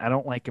setup, man. I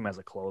don't like him as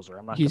a closer.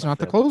 I'm not. he's gonna not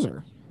the fib.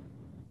 closer.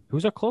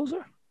 Who's our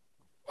closer?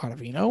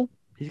 Ottavino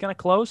He's gonna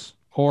close.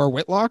 or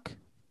Whitlock.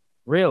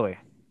 Really?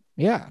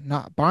 Yeah,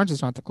 not Barnes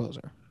is not the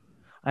closer.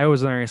 I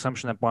was under the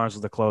assumption that Barnes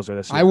was the closer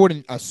this year. I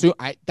wouldn't assume.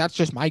 That's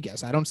just my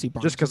guess. I don't see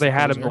Barnes just because as the they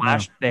had him closer.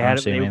 last. They I don't had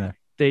see him him. either.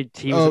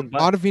 He was in,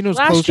 Ottavino's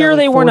Last closed year out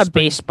they like weren't 4 a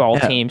spring- baseball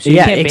Yeah. team, so you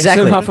Yeah, can't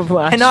exactly. base them off of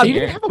last And, He year.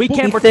 didn't have a we can't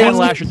bullpen pretend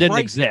like last year didn't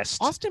Price.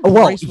 exist. Austin Well,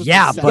 Price was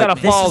yeah, the but You gotta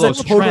second. this follow is a those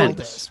Total trends.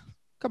 days.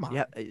 Come on.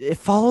 Yeah,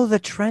 follow the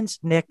trends,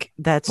 Nick.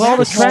 That's Follow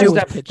the trends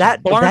stupid. that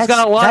That Barnes that's,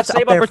 got a lot of that's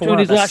save up there for opportunities one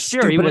of the last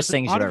year. He stupidest was-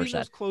 things you've ever said.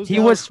 Ottavino's closed He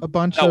out was- a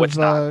bunch No, of it's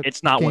not.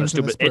 It's not one of games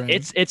in the stupid.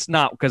 spring. It's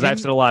not because I've And-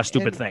 said a lot of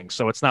stupid and things.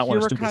 So it's not one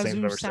of the stupidest things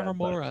I've ever Hirokazu said. but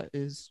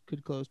Samamura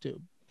could close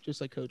too, just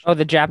like Coach. Oh,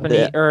 the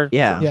Japanese or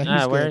Yeah. Yeah,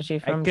 he's where good. is he I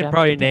from? could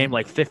probably name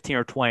like 15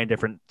 or 20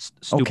 different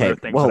stupider Okay,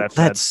 things well, that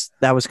I've said.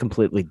 that was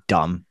completely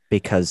dumb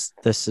because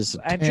this is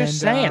I'm just And,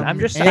 saying. I'm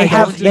just and saying. They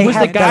have- He was they the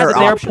have guy better that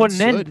they were options.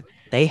 putting in.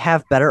 they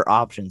have better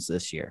options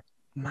this year.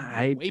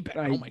 Way better.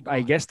 Oh my God.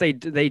 I guess they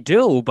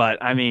do,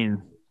 but I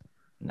mean,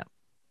 No.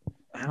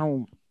 I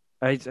don't know.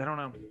 I don't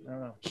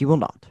know. He will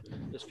not.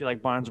 Just feel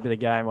like Barnes will be the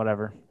guy.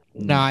 Whatever.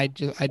 No, I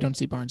don't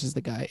see Barnes as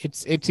the guy.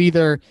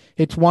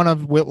 It's one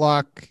of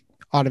Whitlock,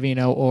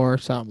 Ottavino, or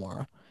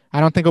Samora. I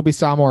don't think it'll be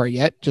Samora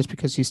yet, just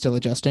because he's still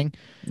adjusting.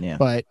 Yeah.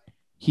 But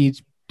he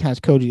has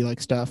Koji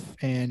like stuff,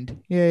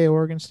 and yay,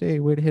 Oregon State,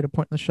 way to hit a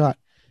pointless shot.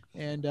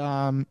 And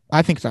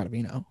I think it's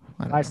Ottavino.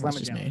 I don't Nice know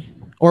what's lemon his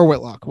name. Or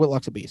Whitlock.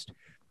 Whitlock's a beast.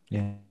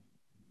 Yeah.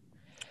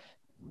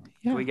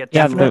 Do we get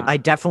Yeah, that? I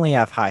definitely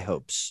have high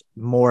hopes,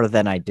 more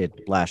than I did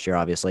last year,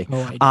 obviously.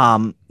 Oh, I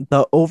do.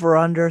 The over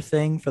under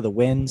thing for the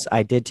wins,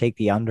 I did take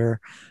the under.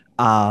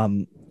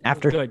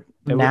 After good.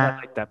 I Nah.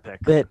 like that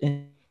pick. bit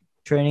in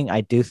training,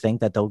 I do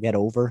think that they'll get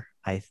over.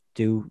 I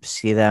do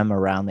see them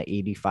around the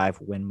 85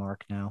 win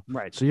mark now.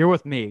 Right. So you're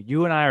with me.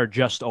 You and I are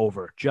just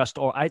over.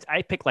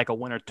 I picked like a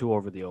win or two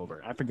over the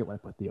over. I forget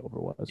what the over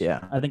was.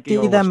 Yeah. I think the See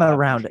over them was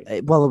around.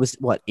 500. Well, it was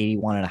what,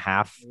 81 and a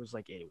half? It was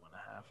like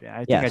 81.5. Yeah. I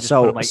think Yeah, I just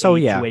so- put them like so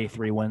 82, yeah.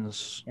 83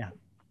 wins.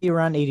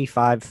 Around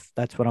 85.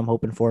 That's what I'm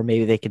hoping for.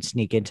 Maybe they could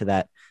sneak into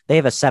that. They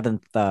have a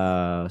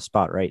 7th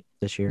spot, right,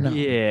 this year? No.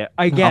 Yeah.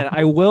 Again,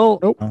 I will.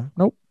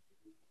 Nope.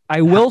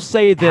 I will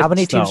say this. How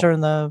many teams though. are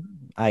in the?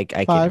 I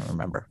can't 5.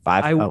 remember.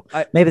 5.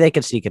 I Maybe they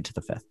could sneak into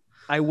the 5th.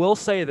 I will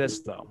say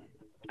this though,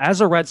 as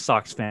a Red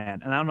Sox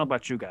fan, and I don't know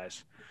about you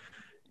guys,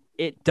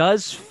 it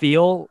does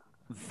feel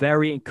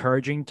very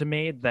encouraging to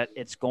me that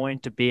it's going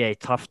to be a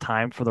tough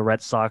time for the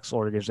Red Sox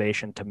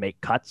organization to make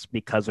cuts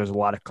because there's a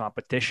lot of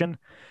competition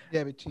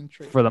Yeah, between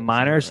trade for the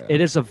minors. It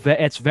is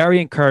it's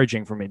very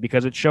encouraging for me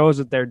because it shows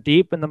that they're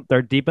deep in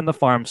the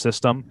farm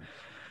system.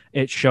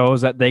 It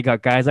shows that they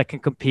got guys that can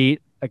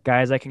compete,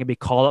 guys that can be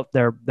called up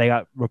there. They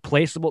got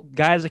replaceable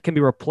guys that can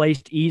be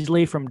replaced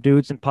easily from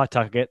dudes in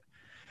Pawtucket.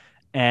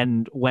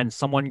 And when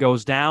someone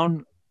goes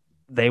down,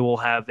 they will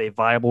have a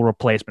viable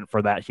replacement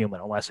for that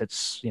human, unless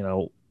it's,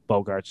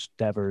 Bogarts,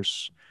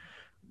 Devers,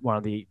 one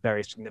of the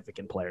very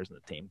significant players in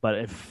the team. But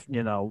if,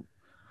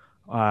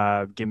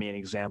 give me an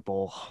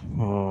example.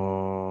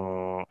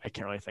 I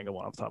can't really think of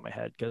one off the top of my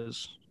head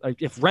because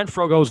if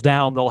Renfro goes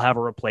down, they'll have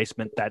a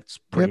replacement that's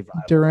pretty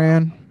viable.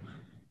 Duran.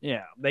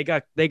 Yeah, they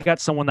got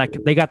someone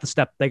they got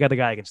the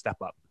guy that can step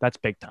up. That's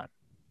big time.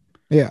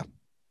 Yeah.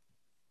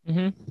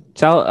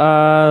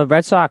 So,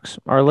 Red Sox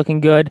are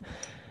looking good,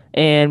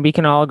 and we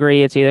can all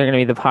agree it's either going to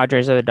be the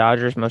Padres or the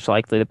Dodgers. Most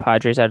likely, the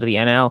Padres out of the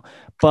NL,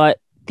 but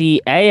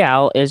the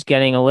AL is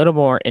getting a little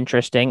more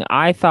interesting.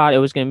 I thought it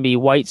was going to be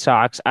White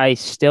Sox. I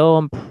still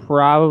am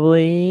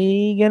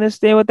probably going to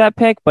stay with that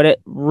pick, but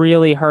it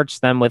really hurts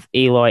them with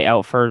Eloy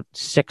out for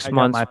six I got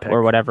months my pick.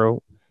 or whatever.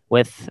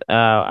 With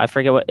I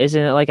forget what,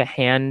 isn't it like a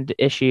hand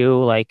issue,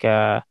 like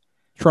Tricep,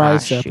 I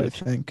shoot.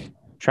 think.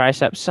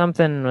 Tricep,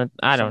 something with,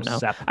 I don't Some know.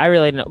 sep. I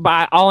really don't know.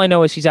 But all I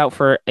know is he's out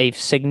for a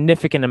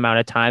significant amount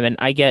of time, and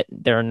I get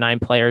there are 9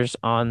 players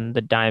on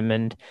the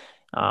diamond,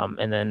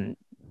 and then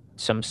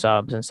some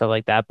subs and stuff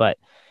like that. But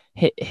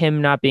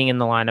him not being in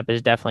the lineup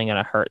is definitely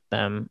going to hurt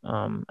them.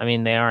 I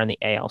mean, they are in the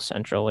AL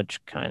Central, which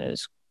kind of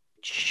is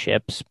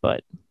chips,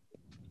 but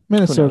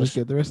Minnesota's knows?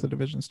 good. The rest of the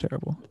division's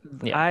terrible.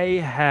 Yeah. I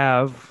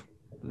have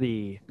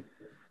the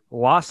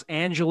Los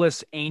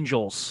Angeles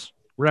Angels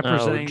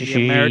representing the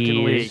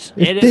American League. geez.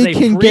 If It is they a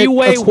can get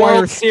three-way acquired-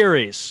 World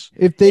Series.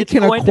 If they It's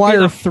can going to be acquire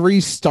the- 3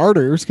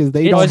 starters because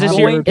they It's don't is this have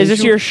your a is this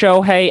rotation- your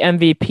Shohei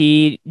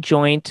MVP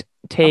joint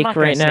I'm take not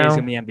going right to say he's now?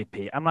 going to be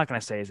MVP. I'm not going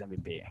to say he's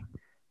MVP,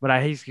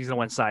 but he's going to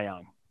win Cy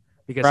Young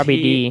because Robbie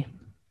he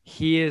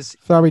D. is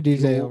Sorry,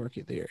 DJ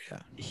Rookie of the Year. Yeah.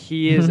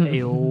 he is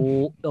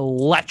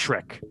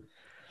electric.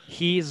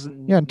 He's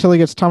Yeah, until he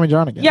gets Tommy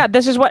John again. Yeah,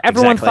 this is what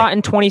everyone Exactly. thought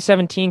in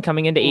 2017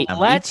 coming into 18.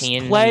 Let's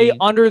play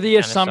under the kinda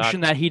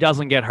assumption sucked. that he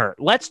doesn't get hurt.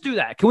 Let's do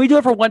that. Can we do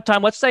it for one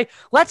time? Let's say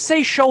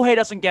Shohei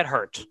doesn't get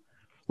hurt.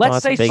 Let's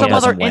that's a say big some if.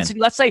 other Doesn't win.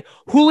 incident. Let's say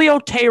Julio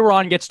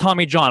Teheran gets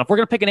Tommy John. If we're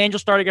gonna pick an Angel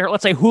star to get hurt,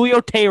 let's say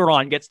Julio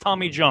Teheran gets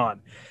Tommy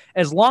John.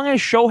 As long as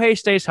Shohei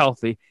stays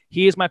healthy,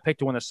 he is my pick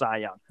to win the Cy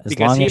Young. As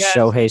Because long he as has-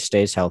 Shohei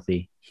stays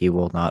healthy, he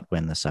will not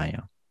win the Cy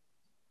Young.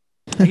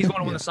 He's going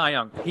to win the Cy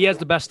Young. He has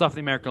the best stuff in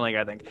the American League,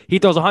 I think. He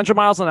throws 100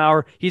 miles an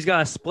hour. He's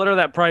got a splitter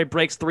that probably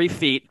breaks 3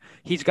 feet.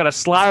 He's got a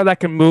slider that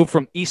can move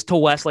from east to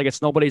west like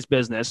it's nobody's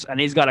business. And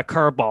he's got a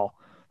curveball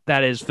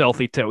that is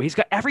filthy too. He's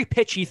got every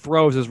pitch he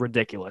throws is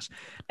ridiculous.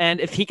 And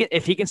if he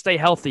can stay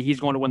healthy, he's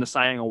going to win the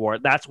Cy Young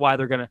award. That's why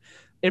they're going to,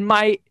 in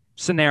my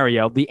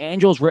scenario, the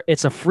Angels,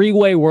 it's a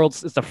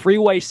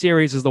freeway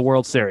series is the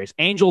World Series.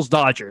 Angels,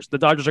 Dodgers. The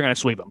Dodgers are going to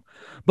sweep them.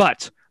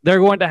 But they're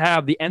going to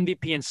have the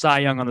MVP and Cy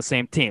Young on the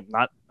same team.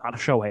 Not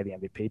Shohei, the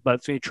MVP, but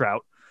it's going to be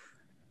Trout.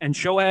 And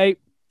Shohei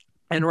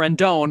and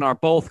Rendon are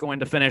both going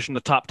to finish in the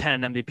top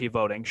 10 in MVP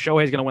voting.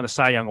 Shohei's going to win the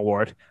Cy Young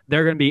award.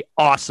 They're going to be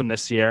awesome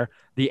this year.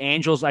 The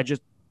Angels,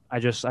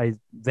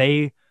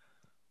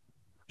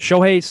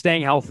 Shohei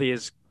staying healthy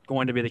is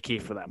going to be the key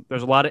for them.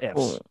 There's a lot of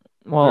ifs.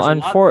 Well,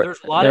 There's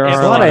a lot there of There's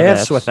are a lot of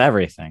ifs ifs with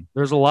everything.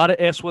 There's a lot of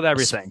ifs with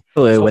everything.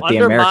 Especially So with the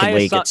under American my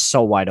League, assu- it's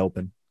so wide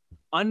open.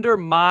 Under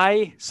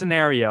my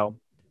scenario,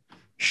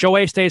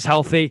 Shohei stays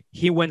healthy.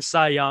 He wins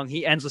Cy Young.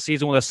 He ends the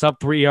season with a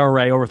sub-3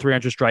 ERA, over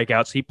 300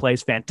 strikeouts. He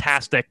plays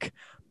fantastic,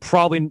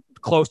 probably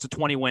close to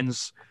 20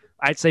 wins.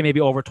 I'd say maybe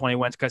over 20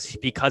 wins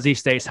because he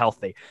stays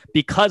healthy.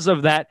 Because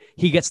of that,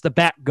 he gets the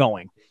bat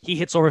going. He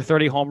hits over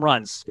 30 home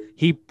runs.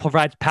 He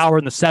provides power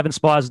in the 7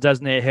 spot as a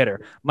designated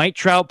hitter. Mike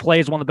Trout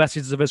plays one of the best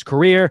seasons of his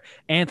career.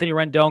 Anthony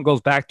Rendon goes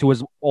back to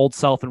his old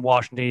self in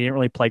Washington. He didn't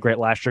really play great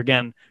last year.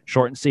 Again,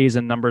 shortened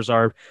season, numbers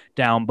are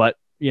down, but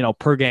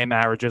per game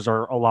averages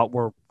are a lot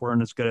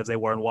weren't as good as they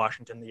were in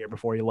Washington the year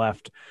before he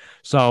left.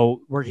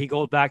 So where he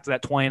goes back to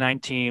that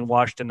 2019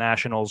 Washington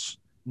Nationals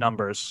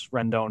numbers,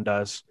 Rendon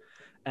does.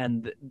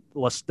 And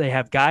they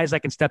have guys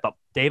that can step up.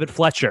 David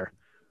Fletcher,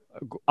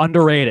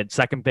 underrated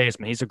second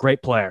baseman. He's a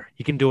great player.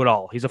 He can do it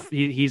all. He's a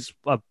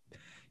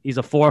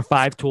 4 or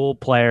 5 tool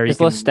player. Is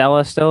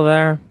LaStella still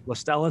there?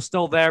 LaStella's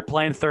still there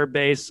playing third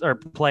base or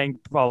playing,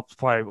 well,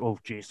 probably,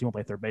 he won't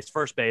play third base,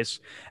 first base.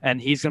 And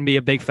he's going to be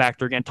a big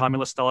factor. Again, Tommy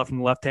LaStella from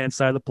the left-hand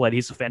side of the plate.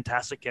 He's a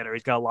fantastic hitter.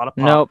 He's got a lot of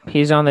pop. Nope,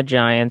 he's on the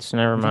Giants.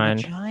 Never He's on the mind.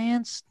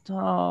 Giants?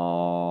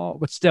 Oh,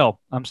 but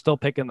still, I'm still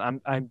picking.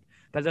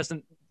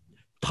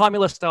 Tommy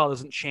LaStella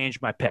doesn't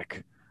change my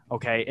pick.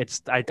 Okay.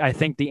 I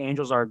think the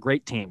Angels are a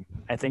great team.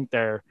 I think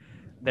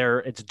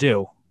it's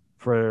due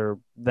for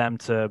them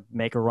to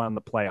make a run in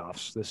the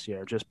playoffs this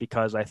year, just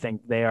because I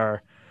think they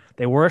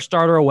were a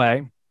starter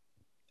away,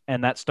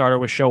 and that starter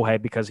was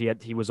Shohei because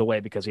he was away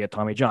because he had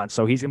Tommy John.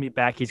 So he's gonna be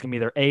back. He's gonna be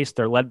their ace.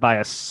 They're led by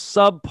a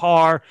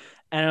subpar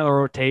NL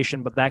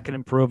rotation, but that can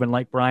improve. And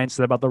like Brian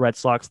said about the Red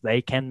Sox,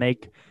 they can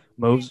make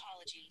moves.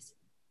 Apologies.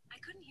 I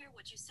couldn't hear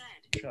what you said.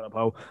 Shut up,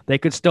 Ho. They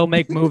could still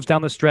make moves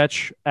down the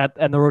stretch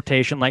and the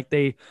rotation like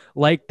the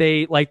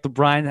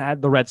Brian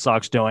had the Red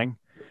Sox doing.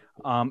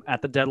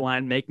 At the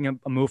deadline, making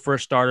a move for a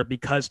starter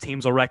because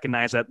teams will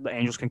recognize that the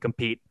Angels can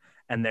compete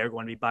and they're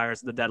going to be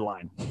buyers at the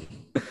deadline.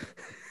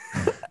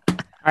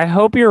 I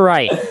hope you're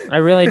right. I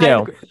really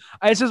do.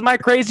 This is my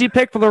crazy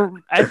pick for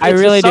the. I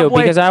really do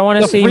because I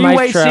want to see freeway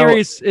Mike Trout.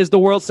 series is the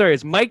World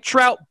Series. Mike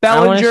Trout, I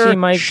wanna Bellinger, see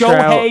Mike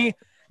Shohei.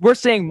 We're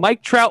saying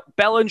Mike Trout,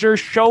 Bellinger,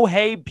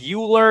 Shohei,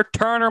 Bueller,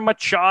 Turner,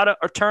 Machado,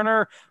 or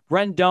Turner,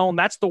 Rendon.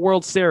 That's the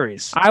World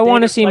Series. I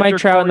want to David see Mike Fletcher,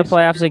 Trout in the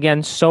Corey playoffs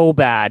again so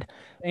bad.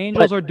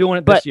 Angels But- are doing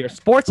it but- this year.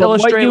 Sports but what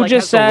Illustrated you like,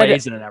 just has the said-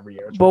 Rays in it every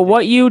year. It's But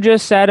what you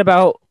just said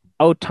about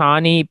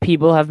Otani,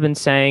 people have been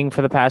saying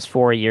for the past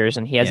 4 years,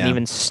 and he hasn't Yeah.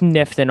 even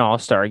sniffed an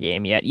All-Star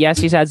game yet. Yes,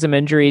 he's had some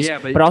injuries, Yeah,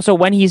 but also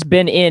when he's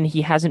been in,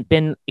 he hasn't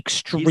been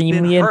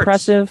extremely hurt.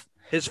 impressive.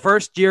 His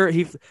first year,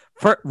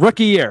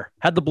 rookie year,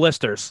 had the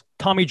blisters.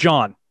 Tommy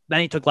John. Then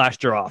he took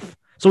last year off.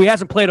 So he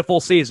hasn't played a full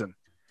season.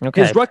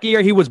 Okay, His rookie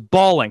year, he was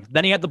balling.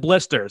 Then he had the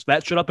blisters.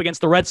 That showed up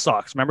against the Red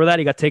Sox. Remember that?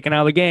 He got taken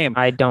out of the game.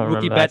 I don't Mookie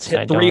remember Betts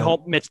that. hit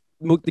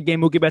the game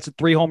Mookie Betts hit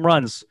 3 home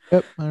runs.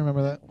 Yep, I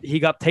remember that. He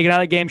got taken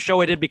out of the game.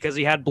 Shohei did because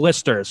he had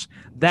blisters.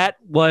 That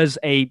was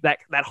that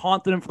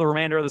haunted him for the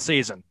remainder of the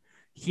season.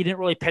 He didn't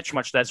really pitch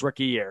much that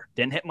rookie year.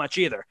 Didn't hit much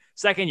either.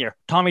 Second year,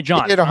 Tommy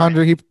John. He hit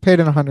 100. He played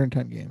in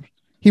 110 games.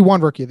 He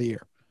won Rookie of the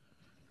Year.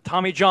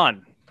 Tommy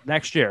John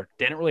next year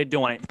didn't really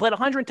do anything. He played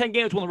 110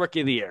 games, won the Rookie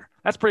of the Year.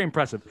 That's pretty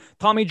impressive.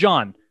 Tommy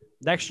John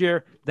next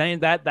year, then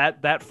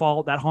that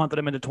fall that haunted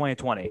him into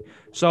 2020.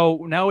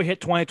 So now we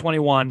hit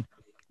 2021.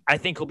 I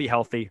think he'll be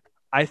healthy.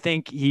 I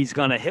think he's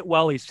gonna hit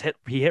well. He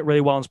hit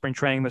really well in spring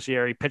training this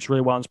year. He pitched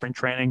really well in spring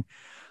training.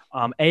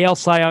 AL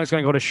Cy Young is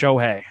gonna go to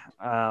Shohei.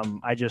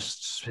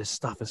 His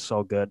stuff is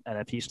so good, and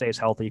if he stays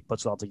healthy,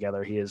 puts it all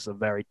together, he is a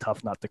very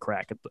tough nut to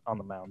crack on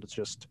the mound. It's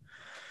just.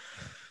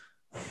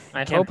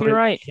 I hope you're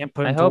right.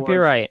 I hope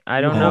you're right.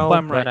 I don't know.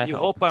 I'm right. But You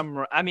hope I'm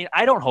right. I mean,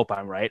 I don't hope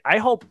I'm right. I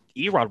hope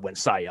Erod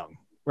wins Cy Young.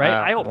 Right?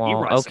 I hope well,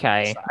 Erod's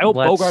okay. I hope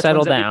Let's Bogarts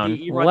settle wins down.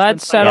 MVP, Erod's Let's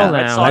wins Cy Young. settle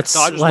Red down. Sox,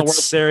 Dodgers in the World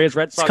Let's Series.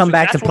 Red Sox. come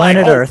back to That's what I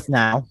planet hope. Earth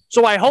now.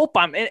 So I hope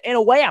I'm in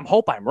a way. I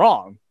hope I'm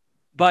wrong,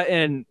 but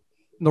in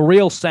the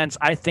real sense,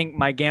 I think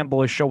my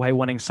gamble is Shohei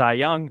winning Cy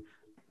Young,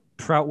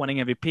 Trout winning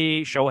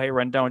MVP. Shohei,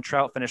 Rendon,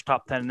 Trout finish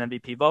top 10 in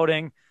MVP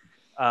voting.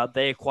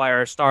 They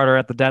acquire a starter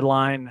at the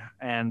deadline,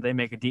 and they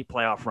make a deep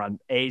playoff run.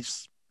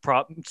 A's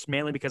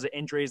mainly because of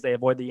injuries. They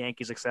avoid the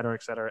Yankees, et cetera,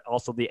 et cetera.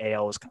 Also, the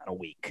AL is kind of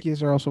weak.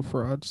 Yankees are also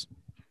frauds.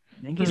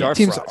 Yankees are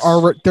Teams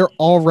frauds. they're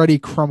already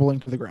crumbling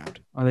to the ground.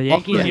 Are the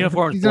Yankees Yeah.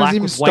 uniforms Season's black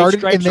even with white started,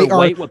 stripes and they or are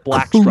white with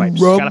black stripes?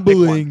 You gotta pick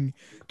one. crumbling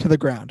to the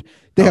ground.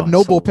 They have Oh,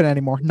 no so- bullpen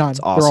anymore. None. That's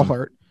They're all awesome.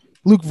 hurt.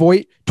 Luke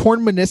Voigt,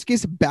 torn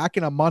meniscus, back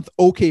in a month.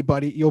 Okay,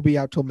 buddy, you'll be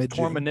out till mid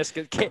Torn June.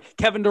 meniscus.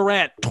 Kevin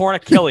Durant, torn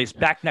Achilles,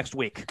 back next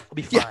week. He'll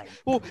be Yeah. fine.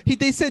 Well,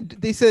 they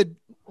said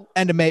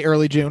end of May,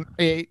 early June,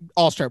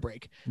 All-Star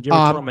break. Did you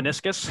ever torn a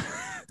meniscus?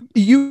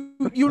 You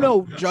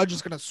know Judge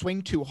is gonna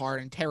swing too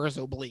hard and tear his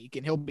oblique,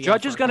 and he'll be out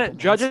Judge is for a gonna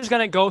couple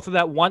months. go through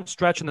that one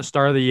stretch in the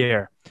start of the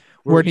year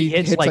Where he he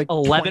hits hits, like like,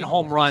 11 20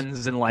 home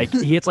runs and like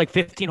he hits like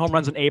 15 home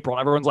runs in April.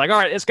 And everyone's like, all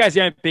right, this guy's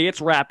the MVP.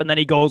 It's wrap. And then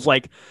he goes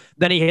like,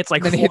 then he hits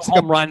like Then he 4 hits, like,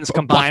 home runs a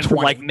combined from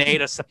like 120. May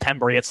to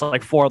September. He hits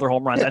like 4 other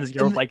home runs. Yeah, Ends the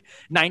year with and- like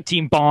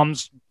 19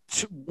 bombs,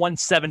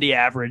 170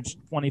 average,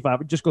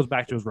 25. It just goes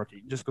back to his rookie.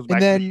 It just goes back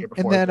to the year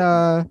before.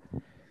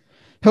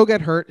 He'll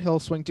get hurt. He'll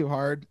swing too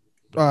hard.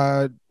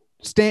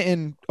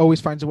 Stanton always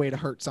finds a way to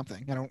hurt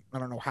something. I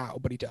don't know how,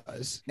 but he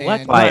does. Let-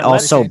 And By Right,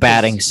 also Sanchez-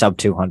 batting sub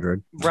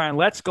 200. Brian,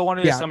 let's go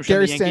under the Yeah, assumption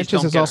Gary the Yankees Sanchez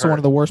don't is get also hurt. one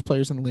of the worst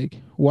players in the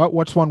league.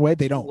 What's one way?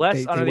 They don't.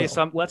 Let's They under the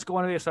will. let's go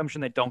under the assumption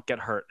they don't get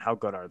hurt. How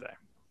good are they?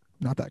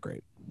 Not that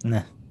great.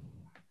 Nah.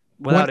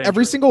 Without When every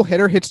injury. single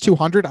hitter hits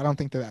 200, I don't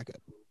think they're that good.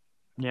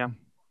 Yeah.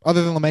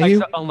 Other than LeMahieu,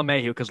 Except on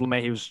LeMahieu, because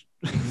LeMahieu's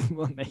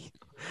LeMahieu.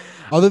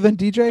 other than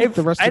DJ, I've-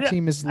 the rest of I the don't-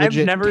 team is I've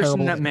legit. never terrible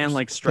seen that man hitters.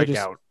 like strike just-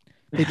 out.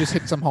 They just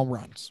hit some home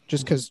runs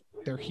just because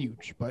they're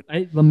huge. But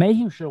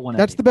LeMahieu should have won.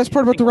 that's the best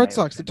part about the Red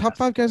Sox. The top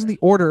 5 guys in the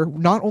order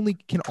not only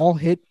can all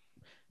hit,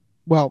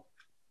 well,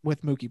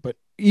 with Mookie, but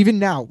even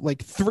now,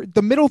 like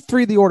the middle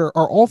 3 of the order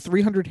are all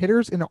 300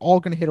 hitters and are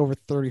all going to hit over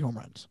 30 home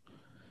runs.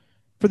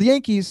 For the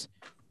Yankees,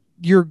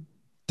 they're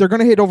going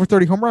to hit over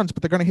 30 home runs,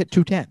 but they're going to hit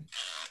 210.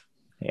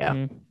 Yeah.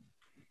 Mhm.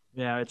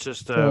 Yeah, it's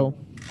just So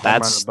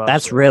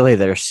That's really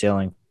their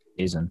ceiling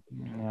season.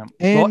 Yeah.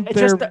 and it's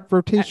their just that-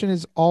 rotation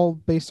is all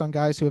based on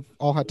guys who have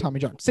all had Tommy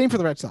John. Same for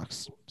the Red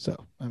Sox. So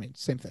I mean,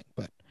 same thing.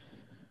 But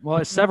Well,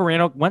 is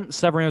Severino when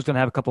Severino's going to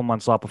have a couple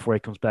months off before he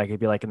comes back? He'd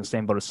be like in the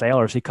same boat as Sale,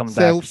 or is he coming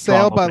back? strong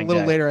Sale, but a opening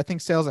little day? later. I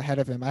think Sale's ahead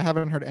of him. I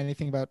haven't heard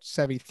anything about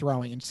Sevy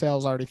throwing, and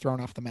Sale's already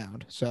thrown off the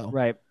mound. So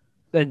Right.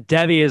 Then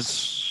Devi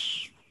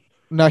is.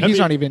 no, he's Devi-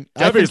 not even. I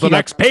think Devi's the he got-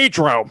 next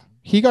Pedro.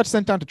 He got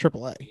sent down to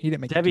AAA. He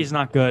didn't make. Devi's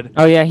not good.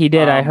 Oh yeah, he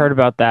did. I Um, heard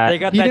about They that.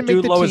 got He that didn't make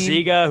dude the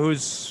team. Loaziga,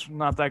 who's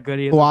not that good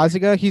either.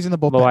 Loaziga, he's in the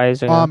bullpen.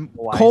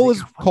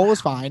 Loaiza. Cole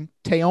is fine.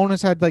 Teon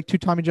has had like 2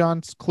 Tommy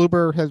Johns.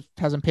 Kluber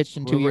hasn't pitched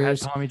in 2 Kluber had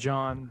years. Tommy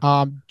John.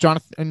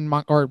 Jonathan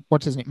or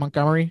what's his name?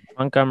 Montgomery.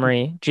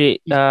 Montgomery.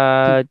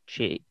 Jacob?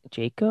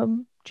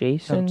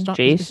 Jason? John-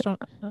 Jason?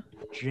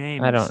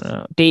 James. I don't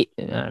know.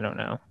 I don't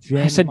know. I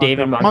James said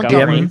David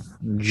Montgomery.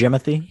 Montgomery.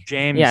 Jimothy.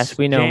 James. Yes,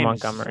 we know James.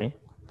 Montgomery.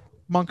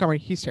 Montgomery,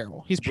 he's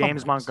terrible. He's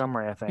James Pomeranz.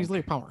 Montgomery, I think. He's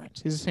Larry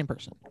Pomeranz. He's the same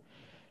person.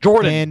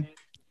 Jordan. And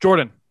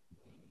Jordan.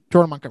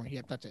 Jordan Montgomery.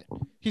 Yep, that's it.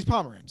 He's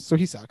Pomeranz, so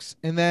he sucks.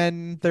 And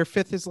then their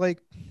 5th is like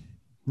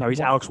No, he's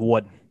Alex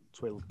Wood.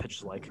 That's what he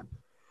pitches like.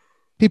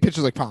 he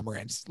pitches like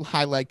Pomeranz,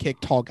 high leg kick,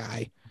 tall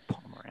guy.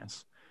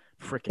 Pomeranz.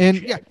 Freaking. And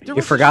JP. yeah, their You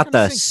rotation's forgot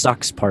gonna the sink.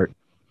 sucks part.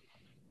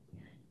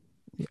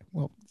 Yeah,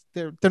 well,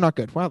 they're not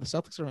good. Wow, the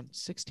Celtics are on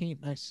 16.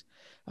 Nice.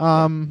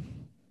 Well,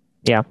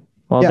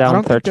 Well, yeah, I down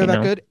don't think they're 13 that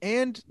now. good.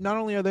 And not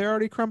only are they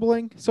already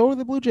crumbling, so are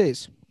the Blue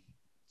Jays.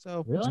 So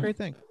it's a Really? great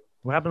thing.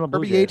 What happened to the Blue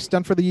Kirby Jays? Yates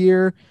done for the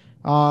year.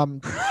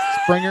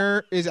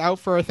 Springer is out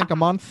for I think a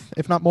month,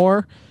 if not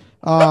more.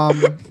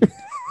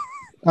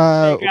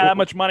 Ain't got that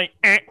much money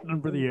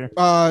for the year.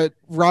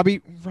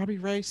 Robbie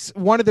Rice,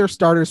 one of their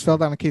starters fell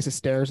down a case of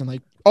stairs and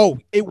Ryu?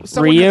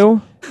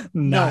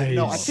 No,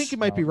 I think it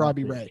might be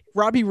Robbie Ray.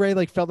 Robbie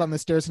Ray fell down the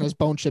stairs and has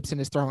bone chips in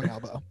his throwing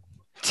elbow.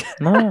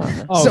 No.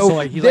 Oh, So so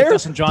like he's like they're-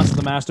 Dustin Johnson,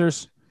 the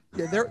Masters.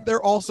 Yeah,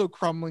 they're also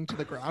crumbling to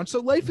the ground. So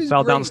life is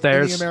Fell great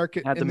downstairs, in the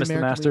American had to in the miss the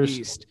American League Masters.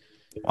 East.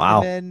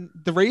 Wow. And then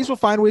the Rays will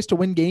find ways to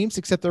win games,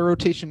 except their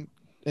rotation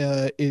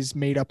is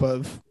made up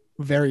of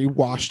very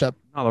washed up.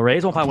 No, the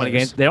Rays won't find winning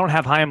Players. games. They don't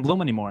have Chaim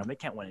Bloom anymore. They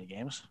can't win any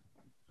games.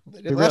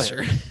 They They did really last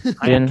year.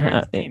 I Didn't don't care have-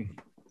 about the team.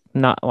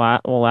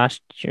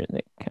 Last year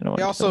they kind of went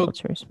They to also the World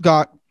Series.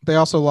 They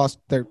also lost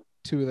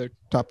two of their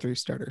top 3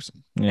 starters.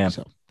 Yeah,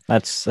 So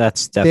that's they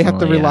definitely have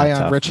to rely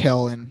on tough. Rich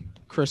Hill and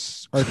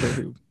Chris Arthur,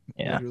 who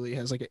Yeah. literally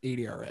has like an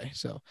 80 ERA.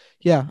 So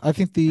yeah, I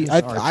think Chris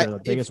Archer, the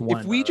biggest if we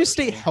one just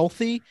stay ever.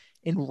 healthy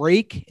and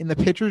rake and the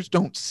pitchers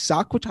don't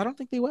suck, which I don't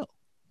think they will.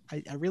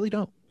 I really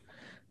don't.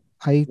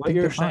 I What think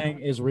you're they're fine. saying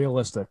is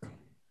realistic.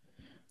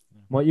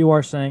 What you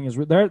are saying is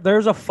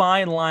there's a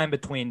fine line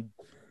between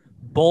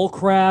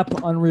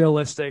bullcrap,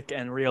 unrealistic,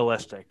 and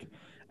realistic.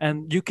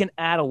 And you can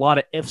add a lot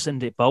of ifs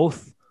into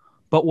both.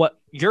 But what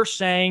you're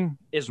saying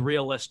is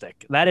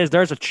realistic. That is,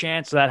 there's a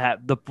chance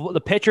that the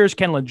pitchers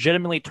can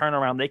legitimately turn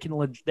around. They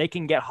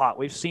can get hot.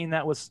 We've seen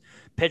that with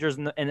pitchers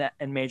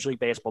in Major League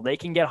Baseball. They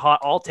can get hot.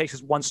 All it takes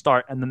is one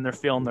start, and then they're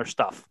feeling their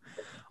stuff.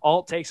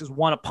 All it takes is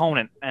one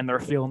opponent, and they're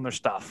feeling their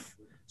stuff.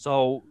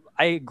 So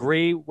I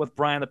agree with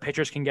Brian. The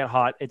pitchers can get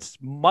hot. It's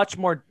much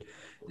more.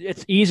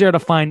 It's easier to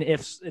find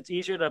ifs. It's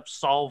easier to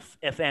solve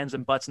if, ands,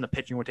 and buts in the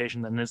pitching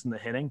rotation than it is in the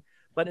hitting.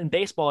 But in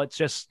baseball, it's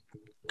just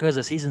because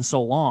the season's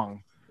so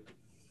long.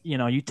 You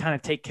know, you kind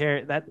of take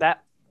care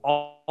that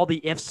all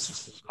the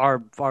ifs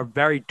are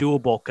very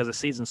doable because the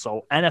season's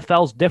so.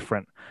 NFL's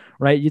different,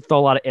 right? You throw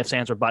a lot of ifs,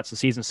 ands, or buts. The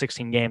season's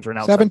 16 games or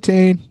now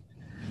 17.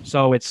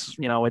 so it's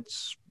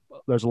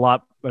there's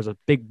a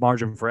big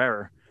margin for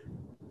error,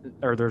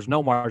 or there's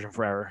no margin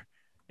for error.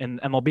 In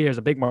MLB, there's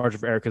a big margin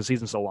for error because the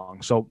season's so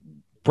long. So,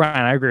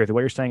 Brian, I agree with you. What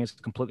you're saying is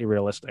completely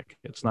realistic.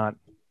 It's not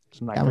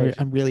crazy.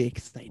 I'm really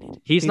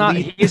excited. He's They not.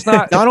 lead- He's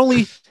not. Not only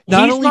He's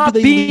do not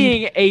they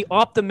being lead- a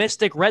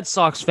optimistic Red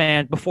Sox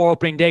fan before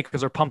opening day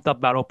because they're pumped up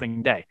about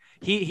opening day.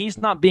 He's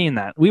not being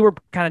that. We were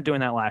kind of doing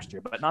that last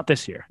year, but not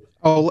this year.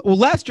 Oh well,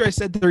 last year I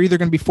said they're either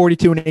going to be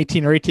 42 and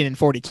 18 or 18 and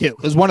 42.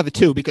 It was one of the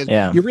two because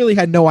Yeah. you really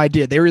had no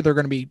idea. They were either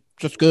going to be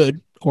just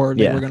good or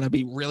they Yeah. were going to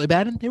be really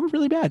bad, and they were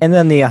really bad. And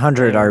then the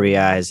 100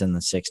 RBIs in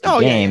the 60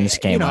 games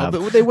came up.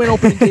 But they went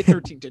opening day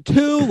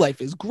 13-2. Life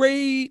is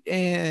great,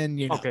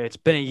 and Okay, it's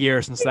been a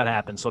year since that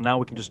happened, so now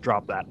we can just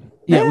drop that.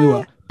 yeah, we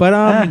will. But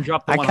We can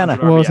drop the I 100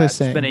 kinda- What was I RBIs.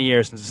 saying? It's been a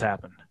year since this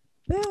happened.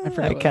 I forgot I what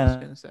I was kinda-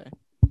 going to say.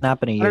 Not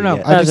been a year I don't know.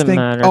 yet. I just Doesn't think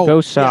matter. Oh, Go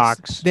yes.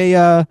 Sox. They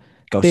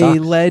Go they Sox.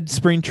 led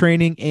spring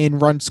training in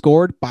runs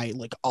scored by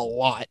like a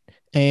lot,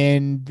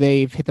 and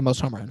they've hit the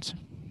most home runs.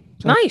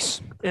 Nice.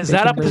 Is They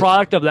that a can-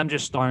 product of them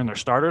just starting their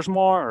starters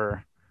more,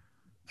 or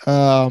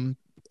I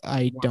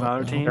More don't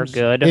other know. teams?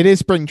 They're good. It is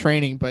spring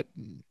training, but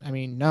I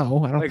mean,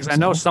 no, I don't. because think I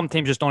know so. some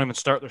teams just don't even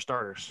start their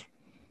starters.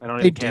 They don't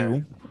They even care.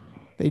 do.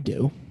 They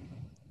do.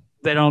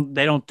 They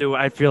don't do.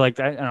 I feel like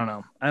that. I don't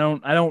know.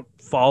 I don't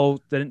follow.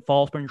 They didn't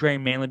follow spring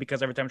training mainly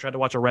because every time I tried to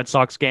watch a Red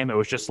Sox game, it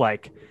was just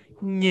like,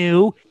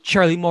 no,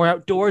 Charlie Moore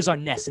outdoors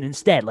on Nesson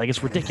instead. Like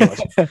it's ridiculous.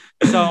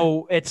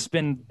 So it's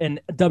been in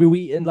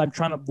WE, and I'm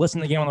trying to listen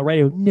to the game on the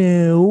radio.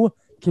 No,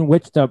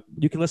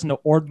 you can listen to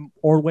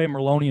Ordway,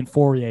 Merloni, and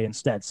Fourier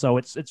instead. So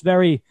it's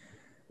very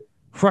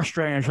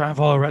frustrating to try and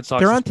follow Red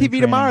Sox. They're in on spring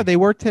TV tomorrow. training. They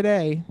were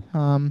today.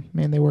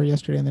 Man, they were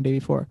yesterday and the day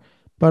before.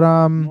 But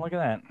Look at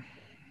that.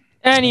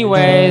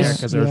 Anyways,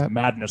 Because there's Yeah.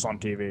 madness on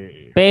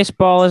TV.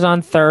 baseball is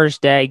on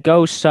Thursday.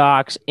 Go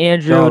Sox.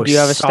 Andrew, Go do you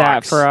have a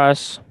stat Sox. for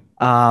us?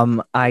 Let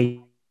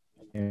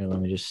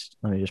me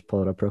just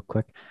pull it up real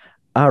quick.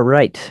 All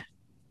right.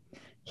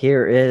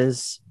 Here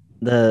is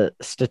the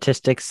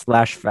statistics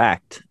 /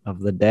 fact of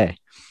the day.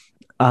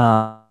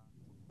 The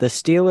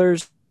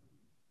Steelers'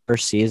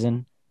 first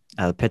season,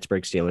 the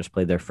Pittsburgh Steelers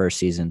played their first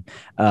season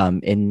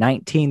in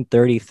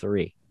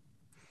 1933.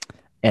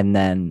 And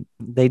then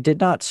they did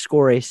not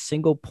score a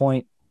single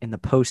point in the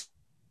post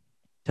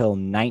till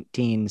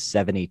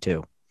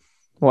 1972.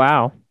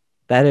 Wow.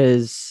 That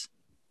is,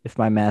 if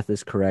my math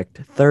is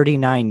correct,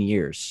 39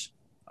 years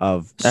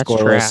of That's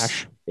scoreless.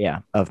 trash. Yeah,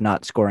 of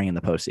not scoring in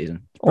the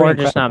postseason. Or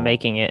Pretty just not incredible.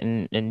 making it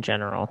in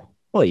general.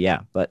 Well, yeah,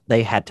 but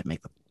they had to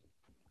make them.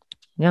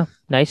 Yeah,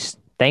 nice.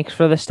 Thanks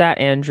for the stat,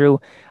 Andrew.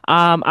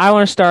 I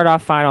want to start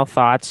off final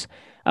thoughts.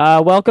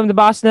 Welcome to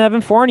Boston Evan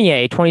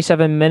Fournier.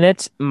 27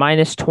 minutes,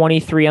 minus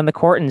 23 on the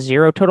court, and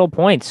 0 total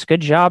points.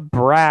 Good job,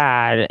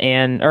 Brad.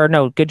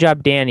 Good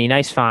job, Danny.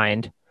 Nice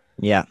find.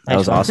 Yeah, that Nice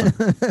was one. awesome.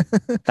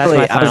 That's Really,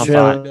 my I final was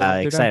thought. really They're down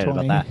excited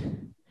about 20. that.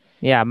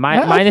 Yeah, I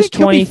minus think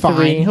he'll be fine.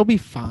 23. He'll be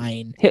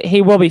fine.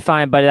 He will be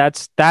fine,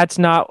 but that's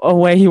not a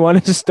way you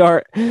want to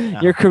start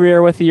your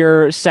career with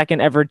your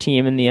second ever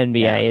team in the NBA.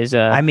 Yeah. Is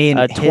I mean,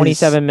 a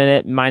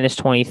 27-minute minus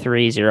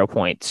 23, 0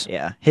 points.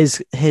 Yeah,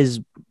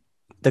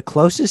 the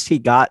closest he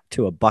got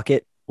to a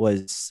bucket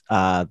was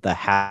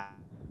the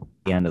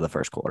end of the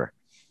first quarter.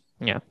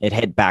 Yeah, it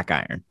hit back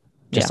iron,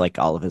 just like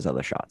all of his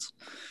other shots.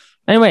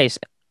 Anyways,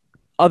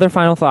 other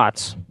final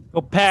thoughts. Go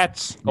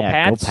Pats. Go Yeah,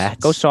 Pats. go Pats.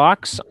 Go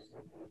Sox.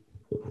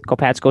 Go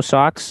Pats. Go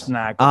Sox.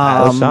 Nah, go Go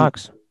Pats.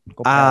 Sox.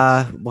 Go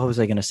Pats. What was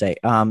I gonna say?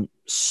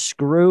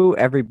 Screw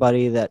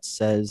everybody that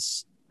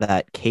says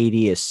that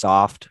KD is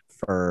soft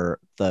for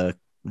the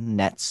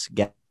Nets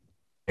get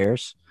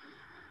players.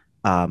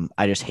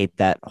 I just hate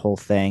that whole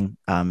thing.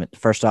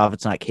 First off,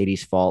 it's not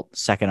KD's fault.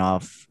 Second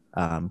off,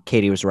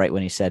 KD was right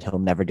when he said he'll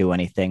never do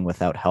anything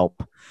without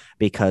help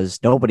because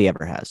nobody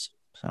ever has.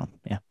 So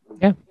yeah,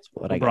 that's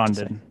what I got to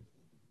say. did.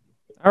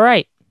 All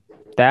right,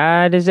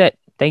 that is it.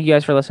 Thank you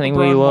guys for listening. LeBron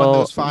We won will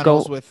those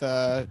finals go. with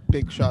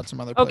big shots. Some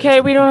other. Players.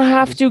 Okay, we don't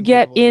have to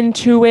get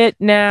into it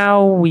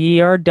now.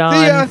 We are See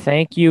done. ya.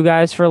 Thank you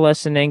guys for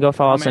listening. Go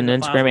follow us on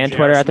Comment, Instagram follow and Jared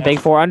Twitter at the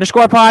Smith.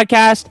 Big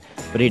 4_podcast.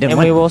 But he didn't And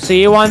win. we will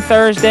see you on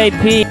Thursday.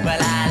 Peace. Well,